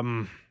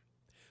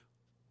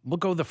we'll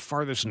go the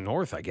farthest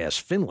north, I guess,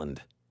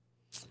 Finland.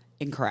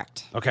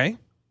 Incorrect. Okay.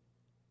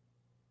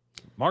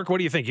 Mark, what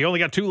do you think? You only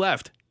got 2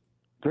 left.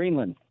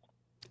 Greenland.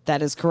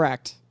 That is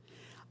correct.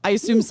 I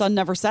assume sun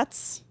never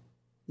sets.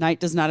 Night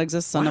does not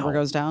exist. Sun never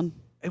goes down.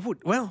 It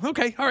would. Well,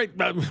 okay. All right.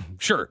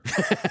 Sure.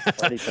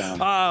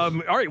 All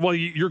right. Well,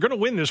 you're going to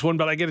win this one,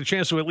 but I get a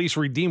chance to at least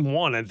redeem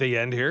one at the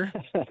end here.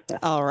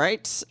 All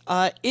right.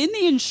 In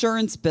the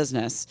insurance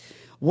business,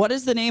 what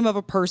is the name of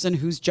a person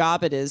whose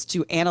job it is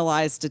to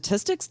analyze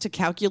statistics to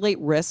calculate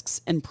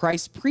risks and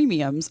price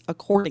premiums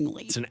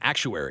accordingly? It's an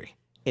actuary.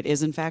 It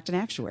is, in fact, an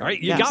actuary. All right.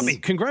 You got me.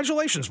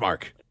 Congratulations,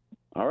 Mark.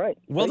 All right.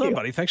 Well done,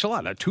 buddy. Thanks a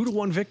lot. A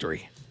 2-1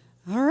 victory.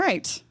 All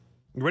right.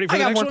 You ready for the I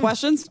got next more one?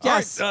 questions.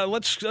 Yes. All right,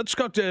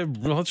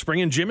 let's bring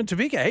in Jim in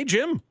Topeka. Hey,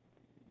 Jim.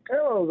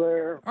 Hello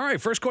there. All right,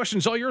 first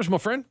question's all yours, my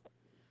friend.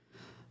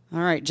 All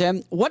right,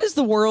 Jim. What is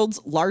the world's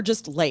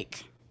largest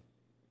lake?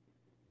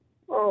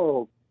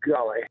 Oh,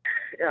 golly.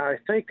 I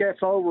think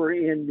that's over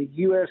in the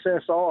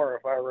USSR,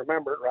 if I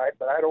remember it right,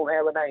 but I don't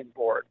have a name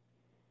for it.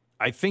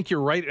 I think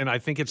you're right, and I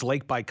think it's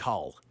Lake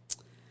Baikal.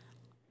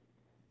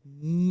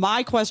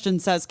 My question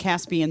says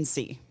Caspian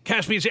Sea.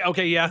 Caspian Sea.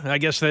 Okay, yeah, I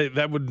guess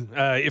that would,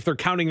 if they're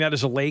counting that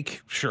as a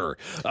lake, sure.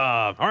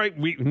 All right,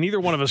 neither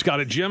one of us got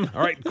it, Jim.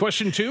 All right,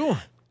 question 2.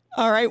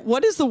 All right,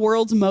 what is the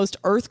world's most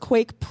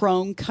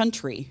earthquake-prone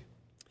country?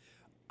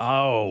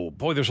 Oh,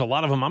 boy, there's a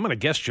lot of them. I'm going to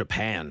guess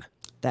Japan.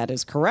 That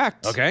is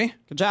correct. Okay.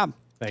 Good job.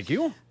 Thank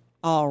you.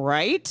 All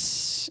right.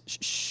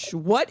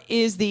 What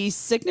is the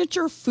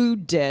signature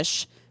food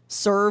dish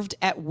served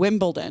at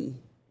Wimbledon?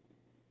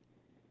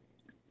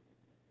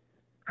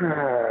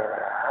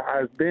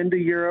 I've been to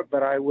Europe,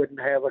 but I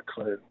wouldn't have a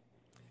clue.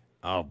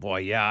 Oh boy,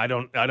 yeah, I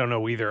don't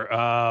know either.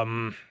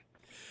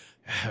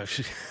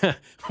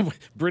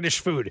 British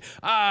food.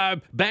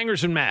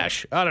 Bangers and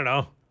mash. I don't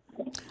know.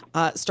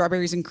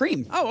 Strawberries and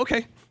cream. Oh,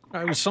 okay.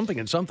 I was something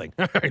and something.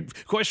 All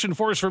right. Question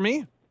 4 is for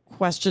me.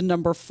 Question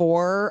number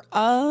 4.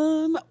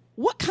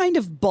 What kind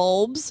of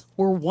bulbs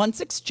were once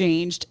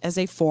exchanged as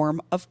a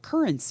form of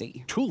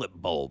currency? Tulip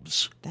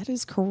bulbs. That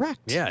is correct.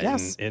 Yeah,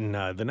 yes. in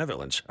the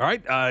Netherlands. All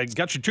right,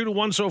 got you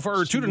 2-1 so far,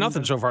 or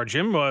 2-0 so far,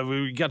 Jim.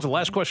 We got the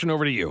last question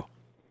over to you.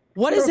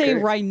 What is a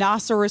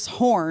rhinoceros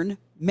horn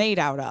made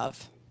out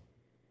of?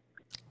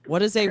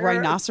 What is a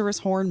rhinoceros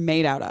horn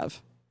made out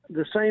of?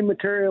 The same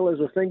material as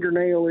a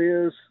fingernail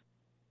is,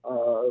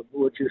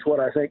 which is what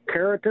I think,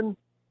 keratin.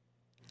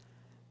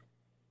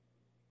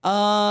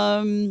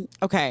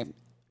 Okay.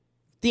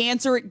 The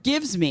answer it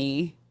gives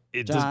me,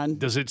 John.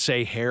 Does it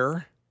say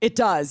hair? It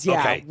does,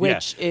 yeah, Okay,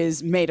 which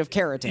is made of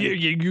keratin.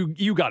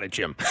 You got it,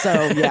 Jim. So,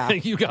 yeah.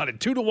 You got it.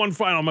 2-1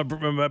 final,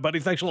 my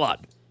buddy. Thanks a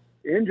lot.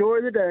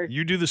 Enjoy the day.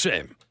 You do the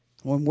same.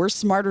 When we're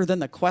smarter than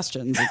the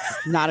questions,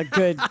 it's not a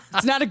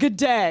good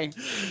day.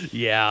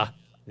 Yeah.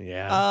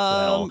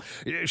 Well,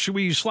 should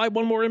we slide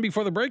one more in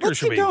before the break, or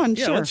should we? Going,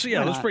 yeah,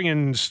 sure. let's bring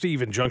in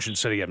Steve in Junction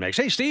City up next.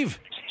 Hey, Steve.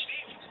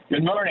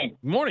 Good morning.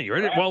 Good morning. You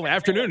ready? Well,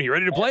 afternoon. You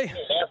ready to play?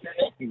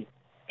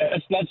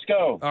 Let's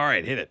go. All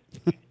right, hit it.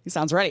 He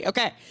sounds ready.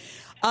 Okay.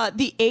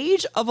 The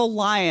age of a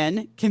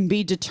lion can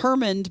be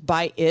determined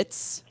by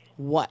its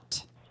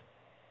what?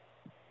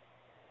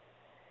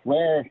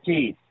 Wear of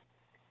teeth.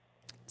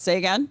 Say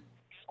again?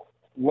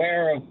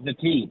 Wear of the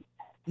teeth.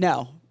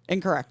 No,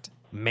 incorrect.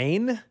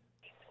 Mane?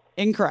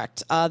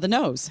 Incorrect. The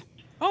nose.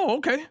 Oh,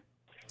 okay.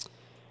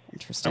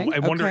 Interesting. I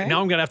wonder. Okay.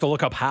 Now I'm gonna have to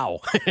look up how.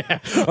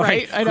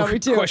 Right. I know. Me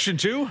too. Question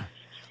 2.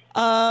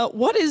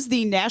 What is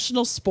the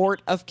national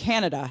sport of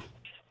Canada?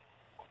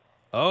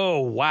 Oh,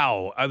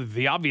 wow.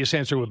 The obvious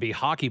answer would be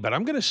hockey, but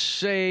I'm gonna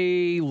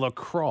say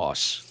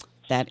lacrosse.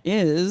 That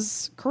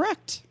is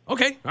correct.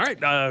 Okay. All right.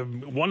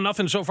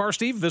 1-0 so far,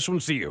 Steve. This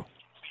one's to you.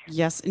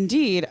 Yes,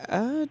 indeed.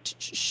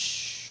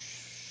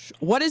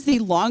 What is the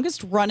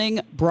longest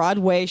running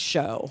Broadway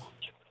show?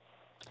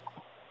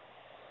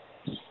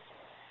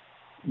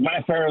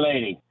 My Fair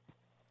Lady.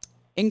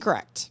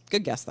 Incorrect.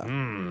 Good guess,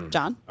 though.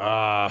 John?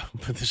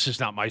 This is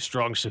not my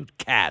strong suit.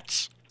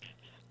 Cats.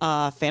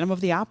 Phantom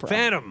of the Opera.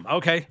 Phantom.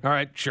 Okay. All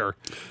right. Sure.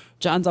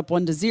 John's up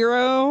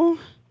 1-0.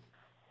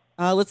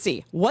 Let's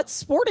see. What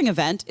sporting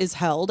event is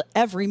held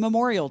every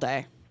Memorial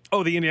Day?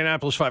 Oh, the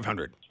Indianapolis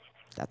 500.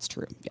 That's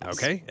true. Yes.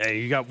 Okay.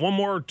 Hey, you got one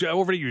more.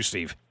 Over to you,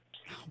 Steve.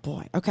 Oh,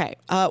 boy. Okay.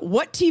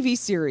 What TV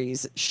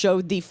series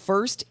showed the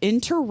first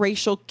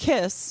interracial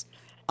kiss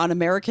on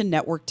American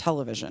network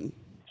television?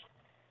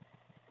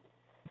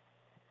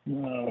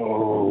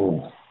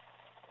 No.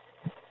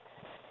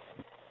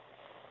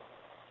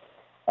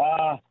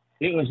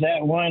 It was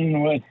that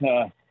one with,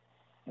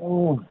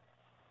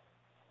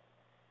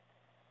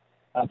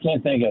 I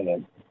can't think of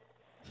it.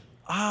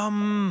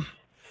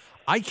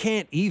 I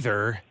can't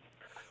either.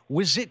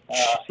 Was it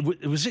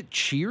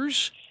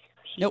Cheers?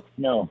 Nope.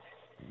 No.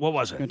 What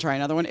was it? Gonna try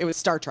another one. It was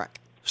Star Trek.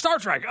 Star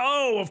Trek.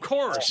 Oh, of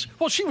course.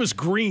 Well, she was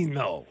green,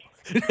 though.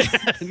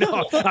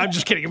 No, I'm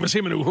just kidding. It was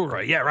him and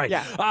Uhura. Yeah, right.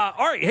 Yeah.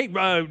 All right. Hey,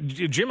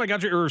 Jim, I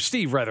got you, or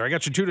Steve, rather. I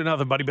got you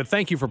 2-0, buddy, but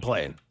thank you for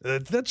playing.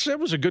 That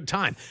was a good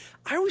time.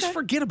 I always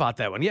forget about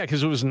that one. Yeah,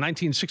 because it was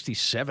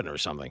 1967 or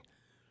something.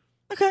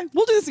 Okay,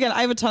 we'll do this again.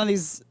 I have a ton of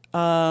these.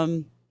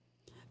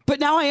 But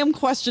now I am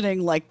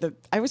questioning, I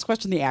always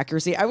question the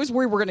accuracy. I was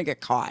worried we're going to get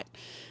caught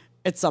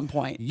at some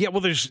point. Yeah, well,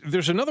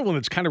 there's another one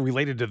that's kind of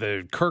related to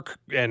the Kirk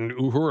and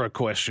Uhura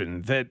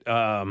question that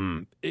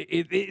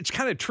it's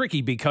kind of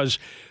tricky because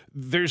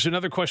there's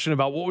another question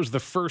about what was the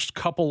first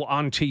couple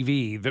on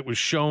TV that was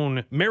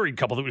shown, married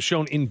couple that was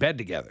shown in bed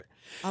together.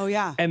 Oh,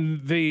 yeah.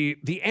 And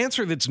the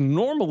answer that's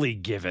normally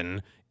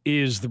given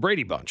is the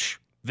Brady Bunch,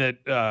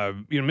 that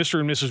Mr.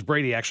 and Mrs.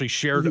 Brady actually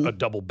shared a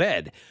double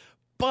bed.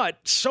 But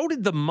so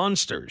did the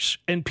Munsters,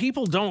 and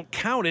people don't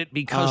count it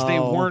because they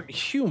weren't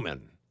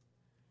human.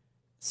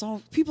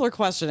 So people are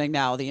questioning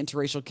now the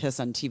interracial kiss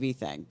on TV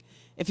thing.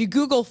 If you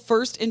Google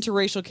first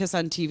interracial kiss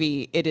on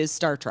TV, it is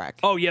Star Trek.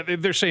 Oh, yeah,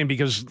 they're saying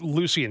because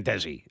Lucy and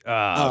Desi,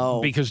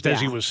 because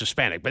Desi was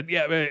Hispanic. But,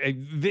 yeah,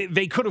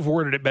 they could have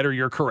worded it better.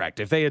 You're correct.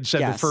 If they had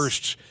said the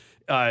first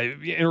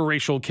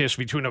interracial kiss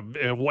between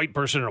a white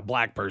person and a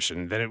black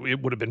person, then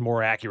it would have been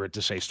more accurate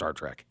to say Star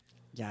Trek.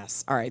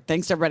 Yes. All right.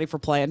 Thanks to everybody for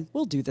playing.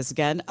 We'll do this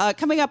again.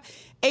 Coming up,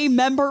 a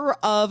member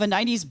of a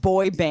 90s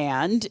boy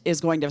band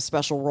is going to have a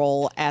special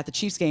role at the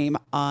Chiefs game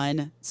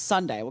on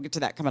Sunday. We'll get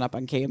to that coming up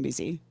on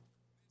KMBZ.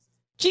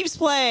 Chiefs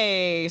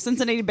play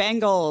Cincinnati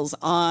Bengals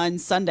on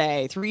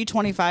Sunday,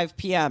 3:25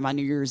 p.m. on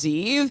New Year's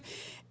Eve.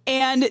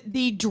 And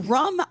the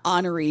drum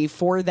honoree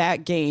for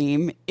that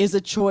game is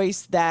a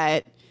choice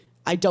that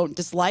I don't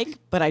dislike,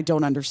 but I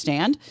don't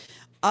understand.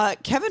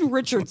 Kevin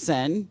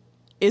Richardson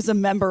is a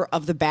member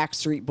of the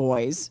Backstreet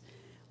Boys.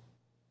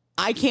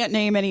 I can't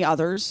name any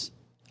others.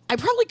 I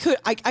probably could.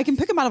 I can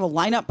pick them out of a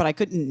lineup, but I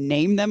couldn't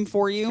name them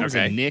for you. There's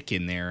a Nick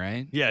in there,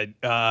 right? Yeah.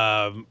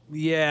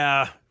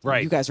 Yeah.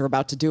 Right. You guys are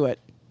about to do it.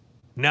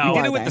 No. We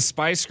did it with the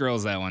Spice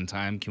Girls that one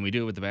time. Can we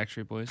do it with the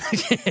Backstreet Boys?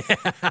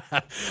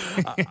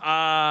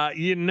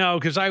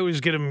 Because I always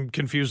get them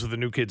confused with the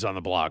New Kids on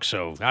the Block,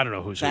 so I don't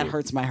know who's That who.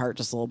 hurts my heart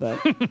just a little bit.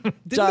 A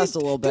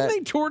little bit. Didn't they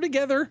tour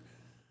together?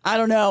 I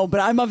don't know,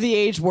 but I'm of the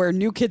age where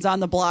New Kids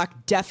on the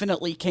Block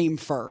definitely came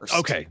first.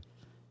 Okay.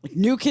 Like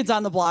New Kids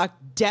on the Block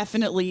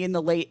definitely in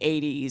the late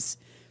 80s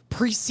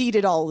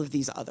preceded all of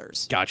these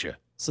others. Gotcha.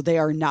 So they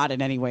are not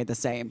in any way the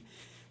same.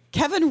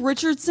 Kevin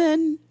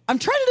Richardson, I'm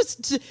trying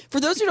to for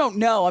those who don't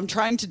know, I'm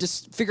trying to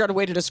just figure out a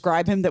way to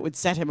describe him that would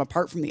set him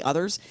apart from the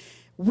others.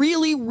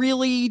 Really,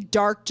 really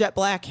dark jet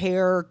black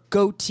hair,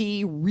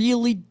 goatee,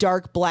 really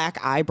dark black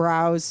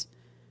eyebrows,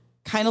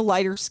 kind of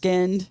lighter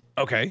skinned.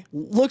 Okay.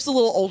 Looks a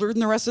little older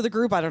than the rest of the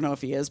group. I don't know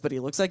if he is, but he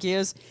looks like he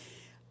is.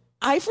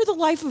 I, for the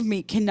life of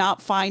me,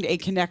 cannot find a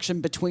connection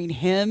between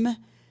him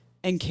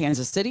and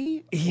Kansas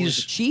City or the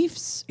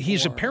Chiefs.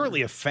 He's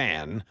apparently a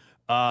fan.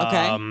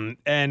 Okay.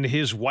 And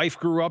his wife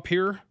grew up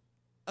here.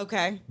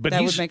 Okay. But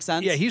that would make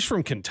sense. Yeah, he's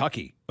from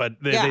Kentucky,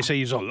 but they say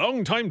he's a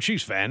longtime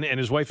Chiefs fan, and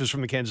his wife is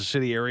from the Kansas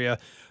City area.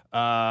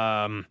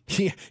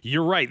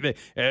 You're right.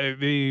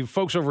 The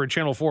folks over at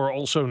Channel 4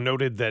 also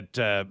noted that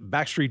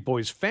Backstreet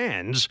Boys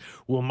fans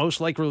will most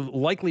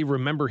likely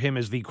remember him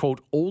as the,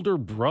 quote, older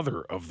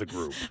brother of the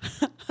group.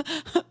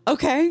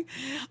 Okay.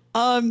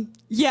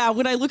 Yeah,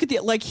 when I look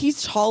at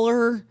he's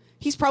taller.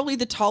 He's probably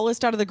the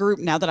tallest out of the group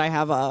now that I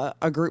have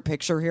a group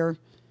picture here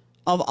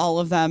of all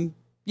of them.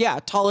 Yeah,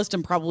 tallest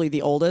and probably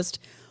the oldest.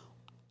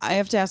 I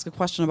have to ask a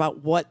question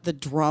about what the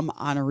drum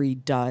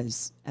honoree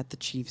does at the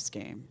Chiefs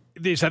game.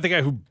 Is that the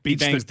guy who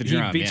beats the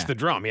drum? He beats the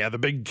drum. Yeah, the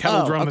big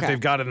kettle drum that they've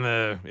got in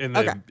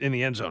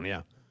the end zone.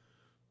 Yeah.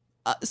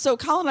 So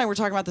Colin and I were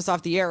talking about this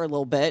off the air a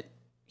little bit.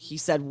 He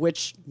said,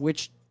 "Which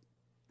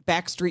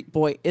Backstreet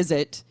Boy is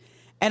it?"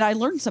 And I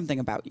learned something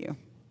about you.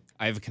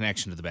 I have a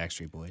connection to the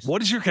Backstreet Boys.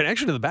 What is your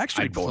connection to the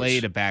Backstreet Boys? I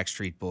played a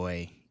Backstreet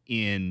Boy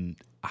in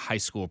a high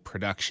school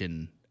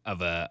production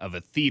of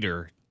a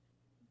theater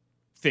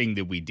thing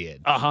that we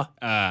did.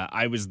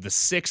 I was the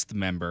 6th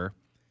member.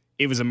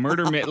 It was a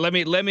murder. Let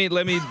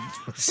me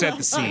set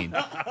the scene.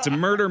 It's a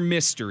murder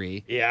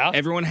mystery. Yeah.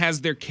 Everyone has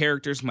their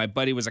characters. My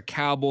buddy was a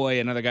cowboy.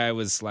 Another guy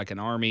was like an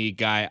army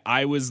guy.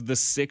 I was the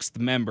 6th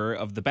member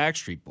of the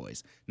Backstreet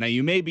Boys. Now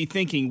you may be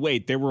thinking,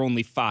 wait, there were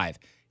only 5.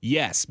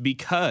 Yes,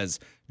 because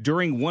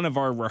during one of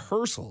our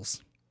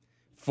rehearsals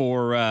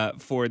for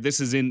this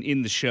is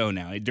in the show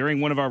now.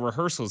 During one of our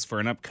rehearsals for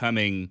an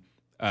upcoming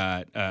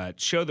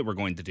show that we're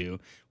going to do,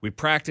 we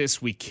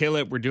practice, we kill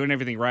it, we're doing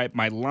everything right.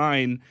 My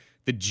line,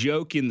 the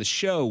joke in the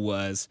show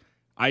was,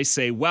 I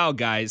say, wow,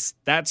 guys,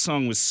 that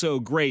song was so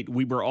great.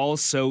 We were all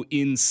so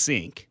in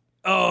sync.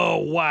 Oh,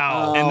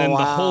 wow. And then the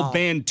whole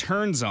band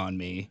turns on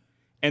me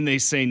and they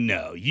say,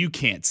 no, you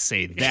can't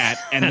say that.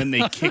 And then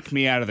they kick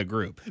me out of the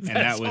group. And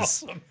that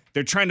was awesome.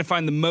 They're trying to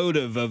find the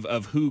motive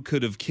of who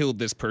could have killed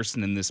this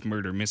person in this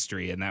murder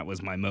mystery. And that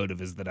was my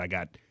motive, is that I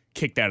got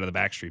kicked out of the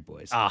Backstreet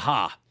Boys.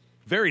 Aha.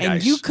 Very and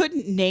nice. you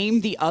couldn't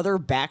name the other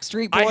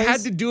Backstreet Boys? I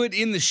had to do it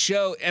in the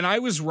show, and I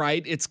was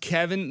right. It's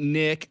Kevin,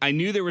 Nick. I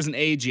knew there was an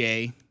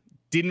AJ.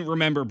 Didn't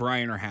remember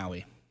Brian or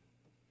Howie.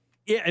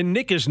 Yeah, and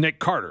Nick is Nick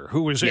Carter,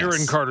 who was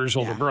Aaron Carter's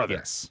older brother.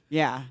 Yes.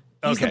 Yeah.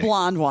 He's the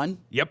blonde one.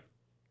 Yep.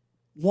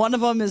 One of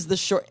them is the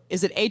short.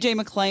 Is it AJ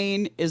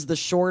McLean? Is the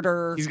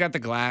shorter? He's got the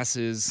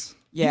glasses.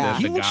 Yeah.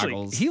 The looks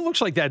goggles. he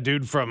looks like that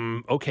dude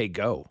from OK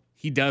Go.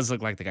 He does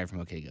look like the guy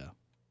from OK Go.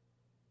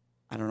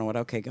 I don't know what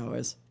OK Go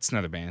is. It's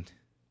another band.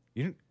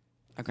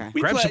 Okay.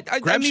 We Grab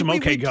played, some we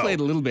OK Go. played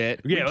a little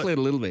bit. Yeah, we played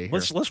a little bit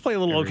here. Let's play a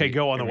little OK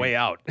Go on the way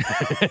out.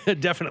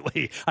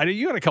 Definitely. I know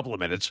you got a couple of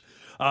minutes.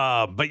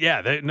 But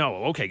yeah,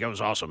 OK Go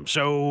is awesome.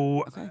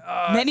 So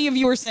Many of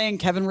you are saying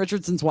Kevin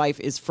Richardson's wife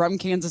is from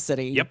Kansas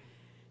City. Yep.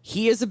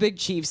 He is a big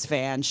Chiefs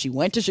fan. She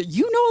went to,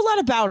 you know a lot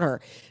about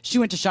her. She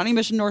went to Shawnee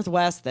Mission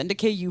Northwest, then to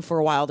KU for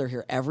a while. They're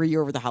here every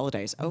year over the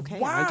holidays.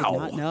 Okay. I did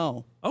not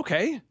know.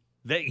 Okay.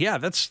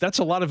 That's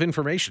a lot of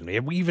information.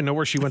 We even know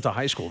where she went to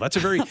high school. That's a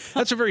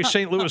very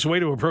St. Louis way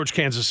to approach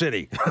Kansas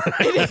City.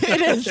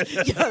 It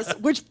is, yes.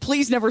 Which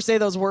please never say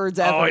those words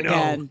ever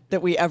again.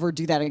 That we ever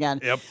do that again.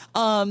 Yep.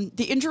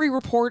 The injury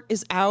report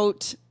is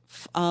out.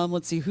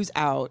 Let's see who's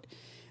out.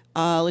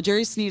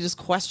 L'Jarius Sneed is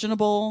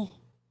questionable.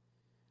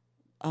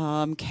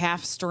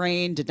 Calf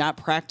strain, did not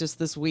practice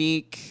this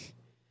week.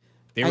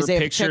 There were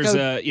pictures.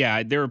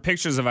 There were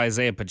pictures of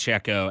Isaiah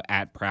Pacheco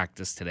at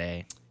practice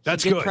today.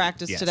 That's good. Good.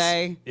 Practice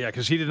today. Yeah,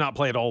 because he did not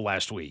play at all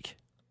last week.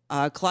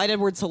 Clyde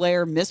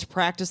Edwards-Helaire missed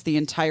practice the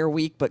entire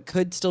week, but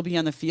could still be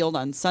on the field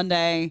on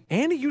Sunday.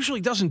 And he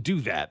usually doesn't do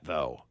that,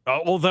 though.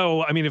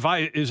 Although, I mean,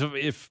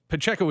 if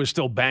Pacheco is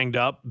still banged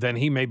up, then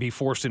he may be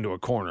forced into a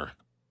corner.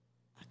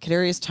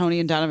 Kadarius Toney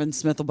and Donovan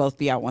Smith will both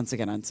be out once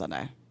again on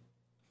Sunday.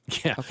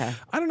 Yeah. Okay.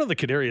 I don't know that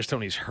Kadarius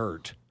Toney's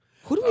hurt.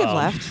 Who do we have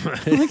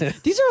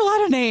left? These are a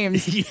lot of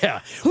names.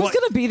 Yeah. Who's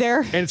going to be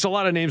there? And it's a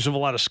lot of names of a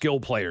lot of skill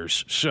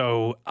players.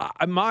 So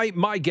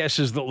my guess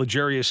is that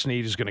L'Jarius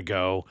Sneed is going to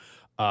go.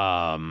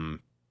 Kadarius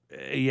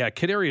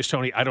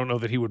Toney, I don't know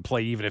that he would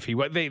play even if he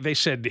went. They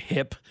said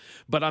hip,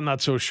 but I'm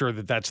not so sure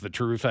that that's the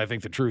truth. I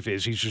think the truth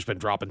is he's just been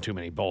dropping too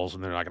many balls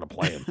and they're not going to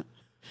play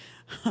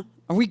him.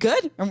 Are we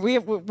good?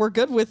 We're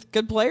good with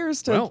good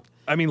players? Well,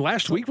 I mean,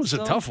 last week was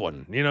a tough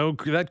one. You know,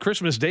 that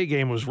Christmas Day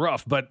game was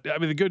rough. But, I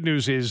mean, the good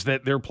news is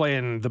that they're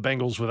playing the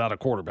Bengals without a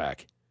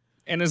quarterback.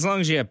 And as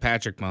long as you have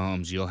Patrick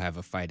Mahomes, you'll have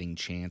a fighting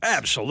chance.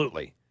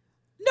 Absolutely.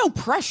 No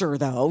pressure,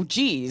 though.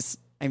 Jeez.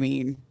 I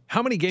mean,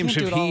 how many games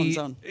have he?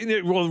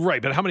 Well,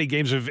 right, but how many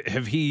games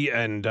have he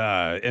and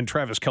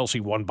Travis Kelce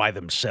won by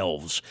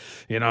themselves?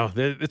 You know,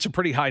 it's a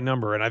pretty high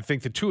number, and I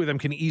think the two of them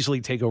can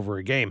easily take over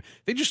a game.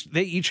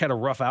 They each had a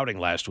rough outing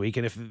last week,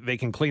 and if they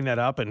can clean that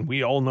up, and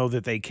we all know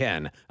that they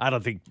can, I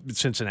don't think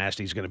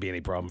Cincinnati is going to be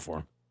any problem for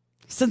them.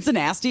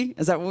 Cincinnati?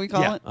 Is that what we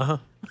call it? Uh-huh.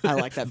 I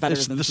like that better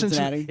than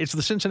Cincinnati. It's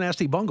the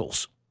Cincinnati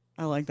Bungles.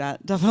 I like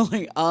that,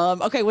 definitely.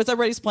 Okay, what's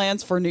everybody's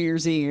plans for New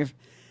Year's Eve?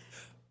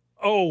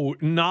 Oh,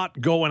 not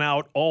going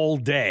out all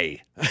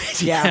day.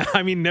 Yeah.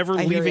 I mean, never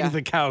leaving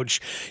the couch.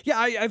 Yeah,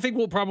 I think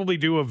we'll probably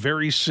do a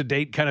very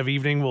sedate kind of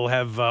evening. We'll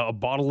have a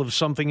bottle of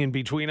something in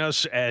between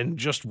us and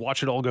just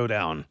watch it all go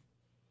down.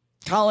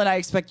 Colin, I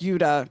expect you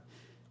to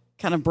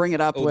kind of bring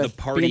it up with the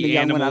party being the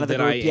young one animal out of the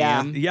that group. I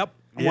am. Yep.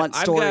 I want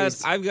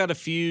stories. I've got a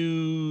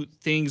few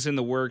things in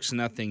the works.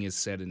 Nothing is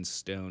set in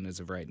stone as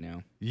of right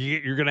now.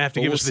 You're going to have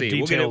to give us the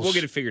details. We'll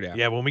get it figured out.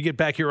 Yeah, when we get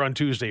back here on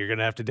Tuesday, you're going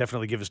to have to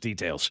definitely give us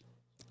details.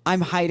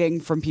 I'm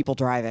hiding from people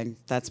driving.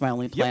 That's my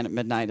only plan at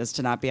midnight is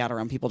to not be out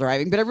around people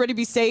driving. But everybody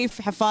be safe,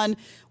 have fun.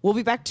 We'll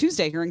be back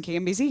Tuesday here in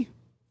KMBZ.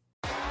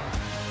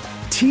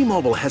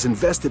 T-Mobile has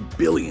invested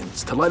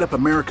billions to light up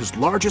America's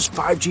largest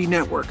 5G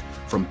network,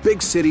 from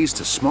big cities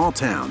to small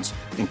towns,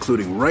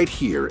 including right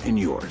here in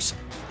yours.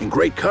 And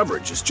great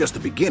coverage is just the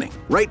beginning.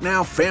 Right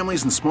now,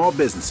 families and small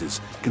businesses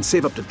can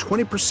save up to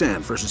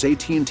 20% versus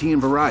AT&T and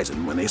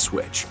Verizon when they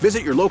switch.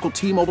 Visit your local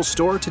T-Mobile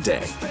store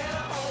today.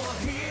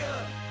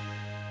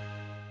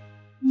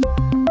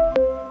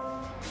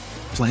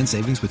 Plan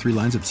savings with 3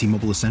 lines of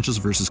T-Mobile Essentials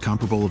versus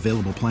comparable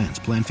available plans.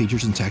 Plan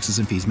features and taxes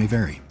and fees may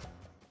vary.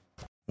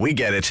 We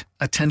get it.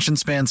 Attention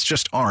spans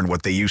just aren't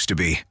what they used to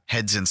be.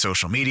 Heads in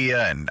social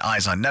media and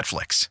eyes on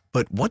Netflix.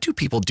 But what do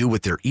people do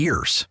with their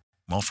ears?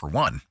 Well, for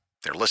one,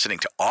 they're listening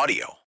to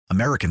audio.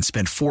 Americans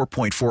spend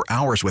 4.4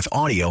 hours with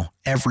audio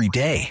every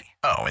day.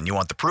 Oh, and you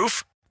want the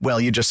proof? Well,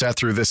 you just sat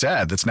through this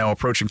ad that's now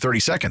approaching 30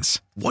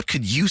 seconds. What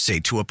could you say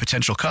to a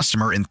potential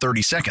customer in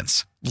 30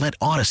 seconds? Let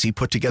Odyssey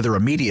put together a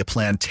media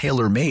plan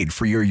tailor-made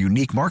for your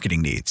unique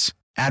marketing needs.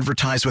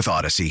 Advertise with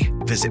Odyssey.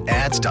 Visit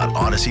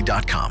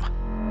ads.odyssey.com.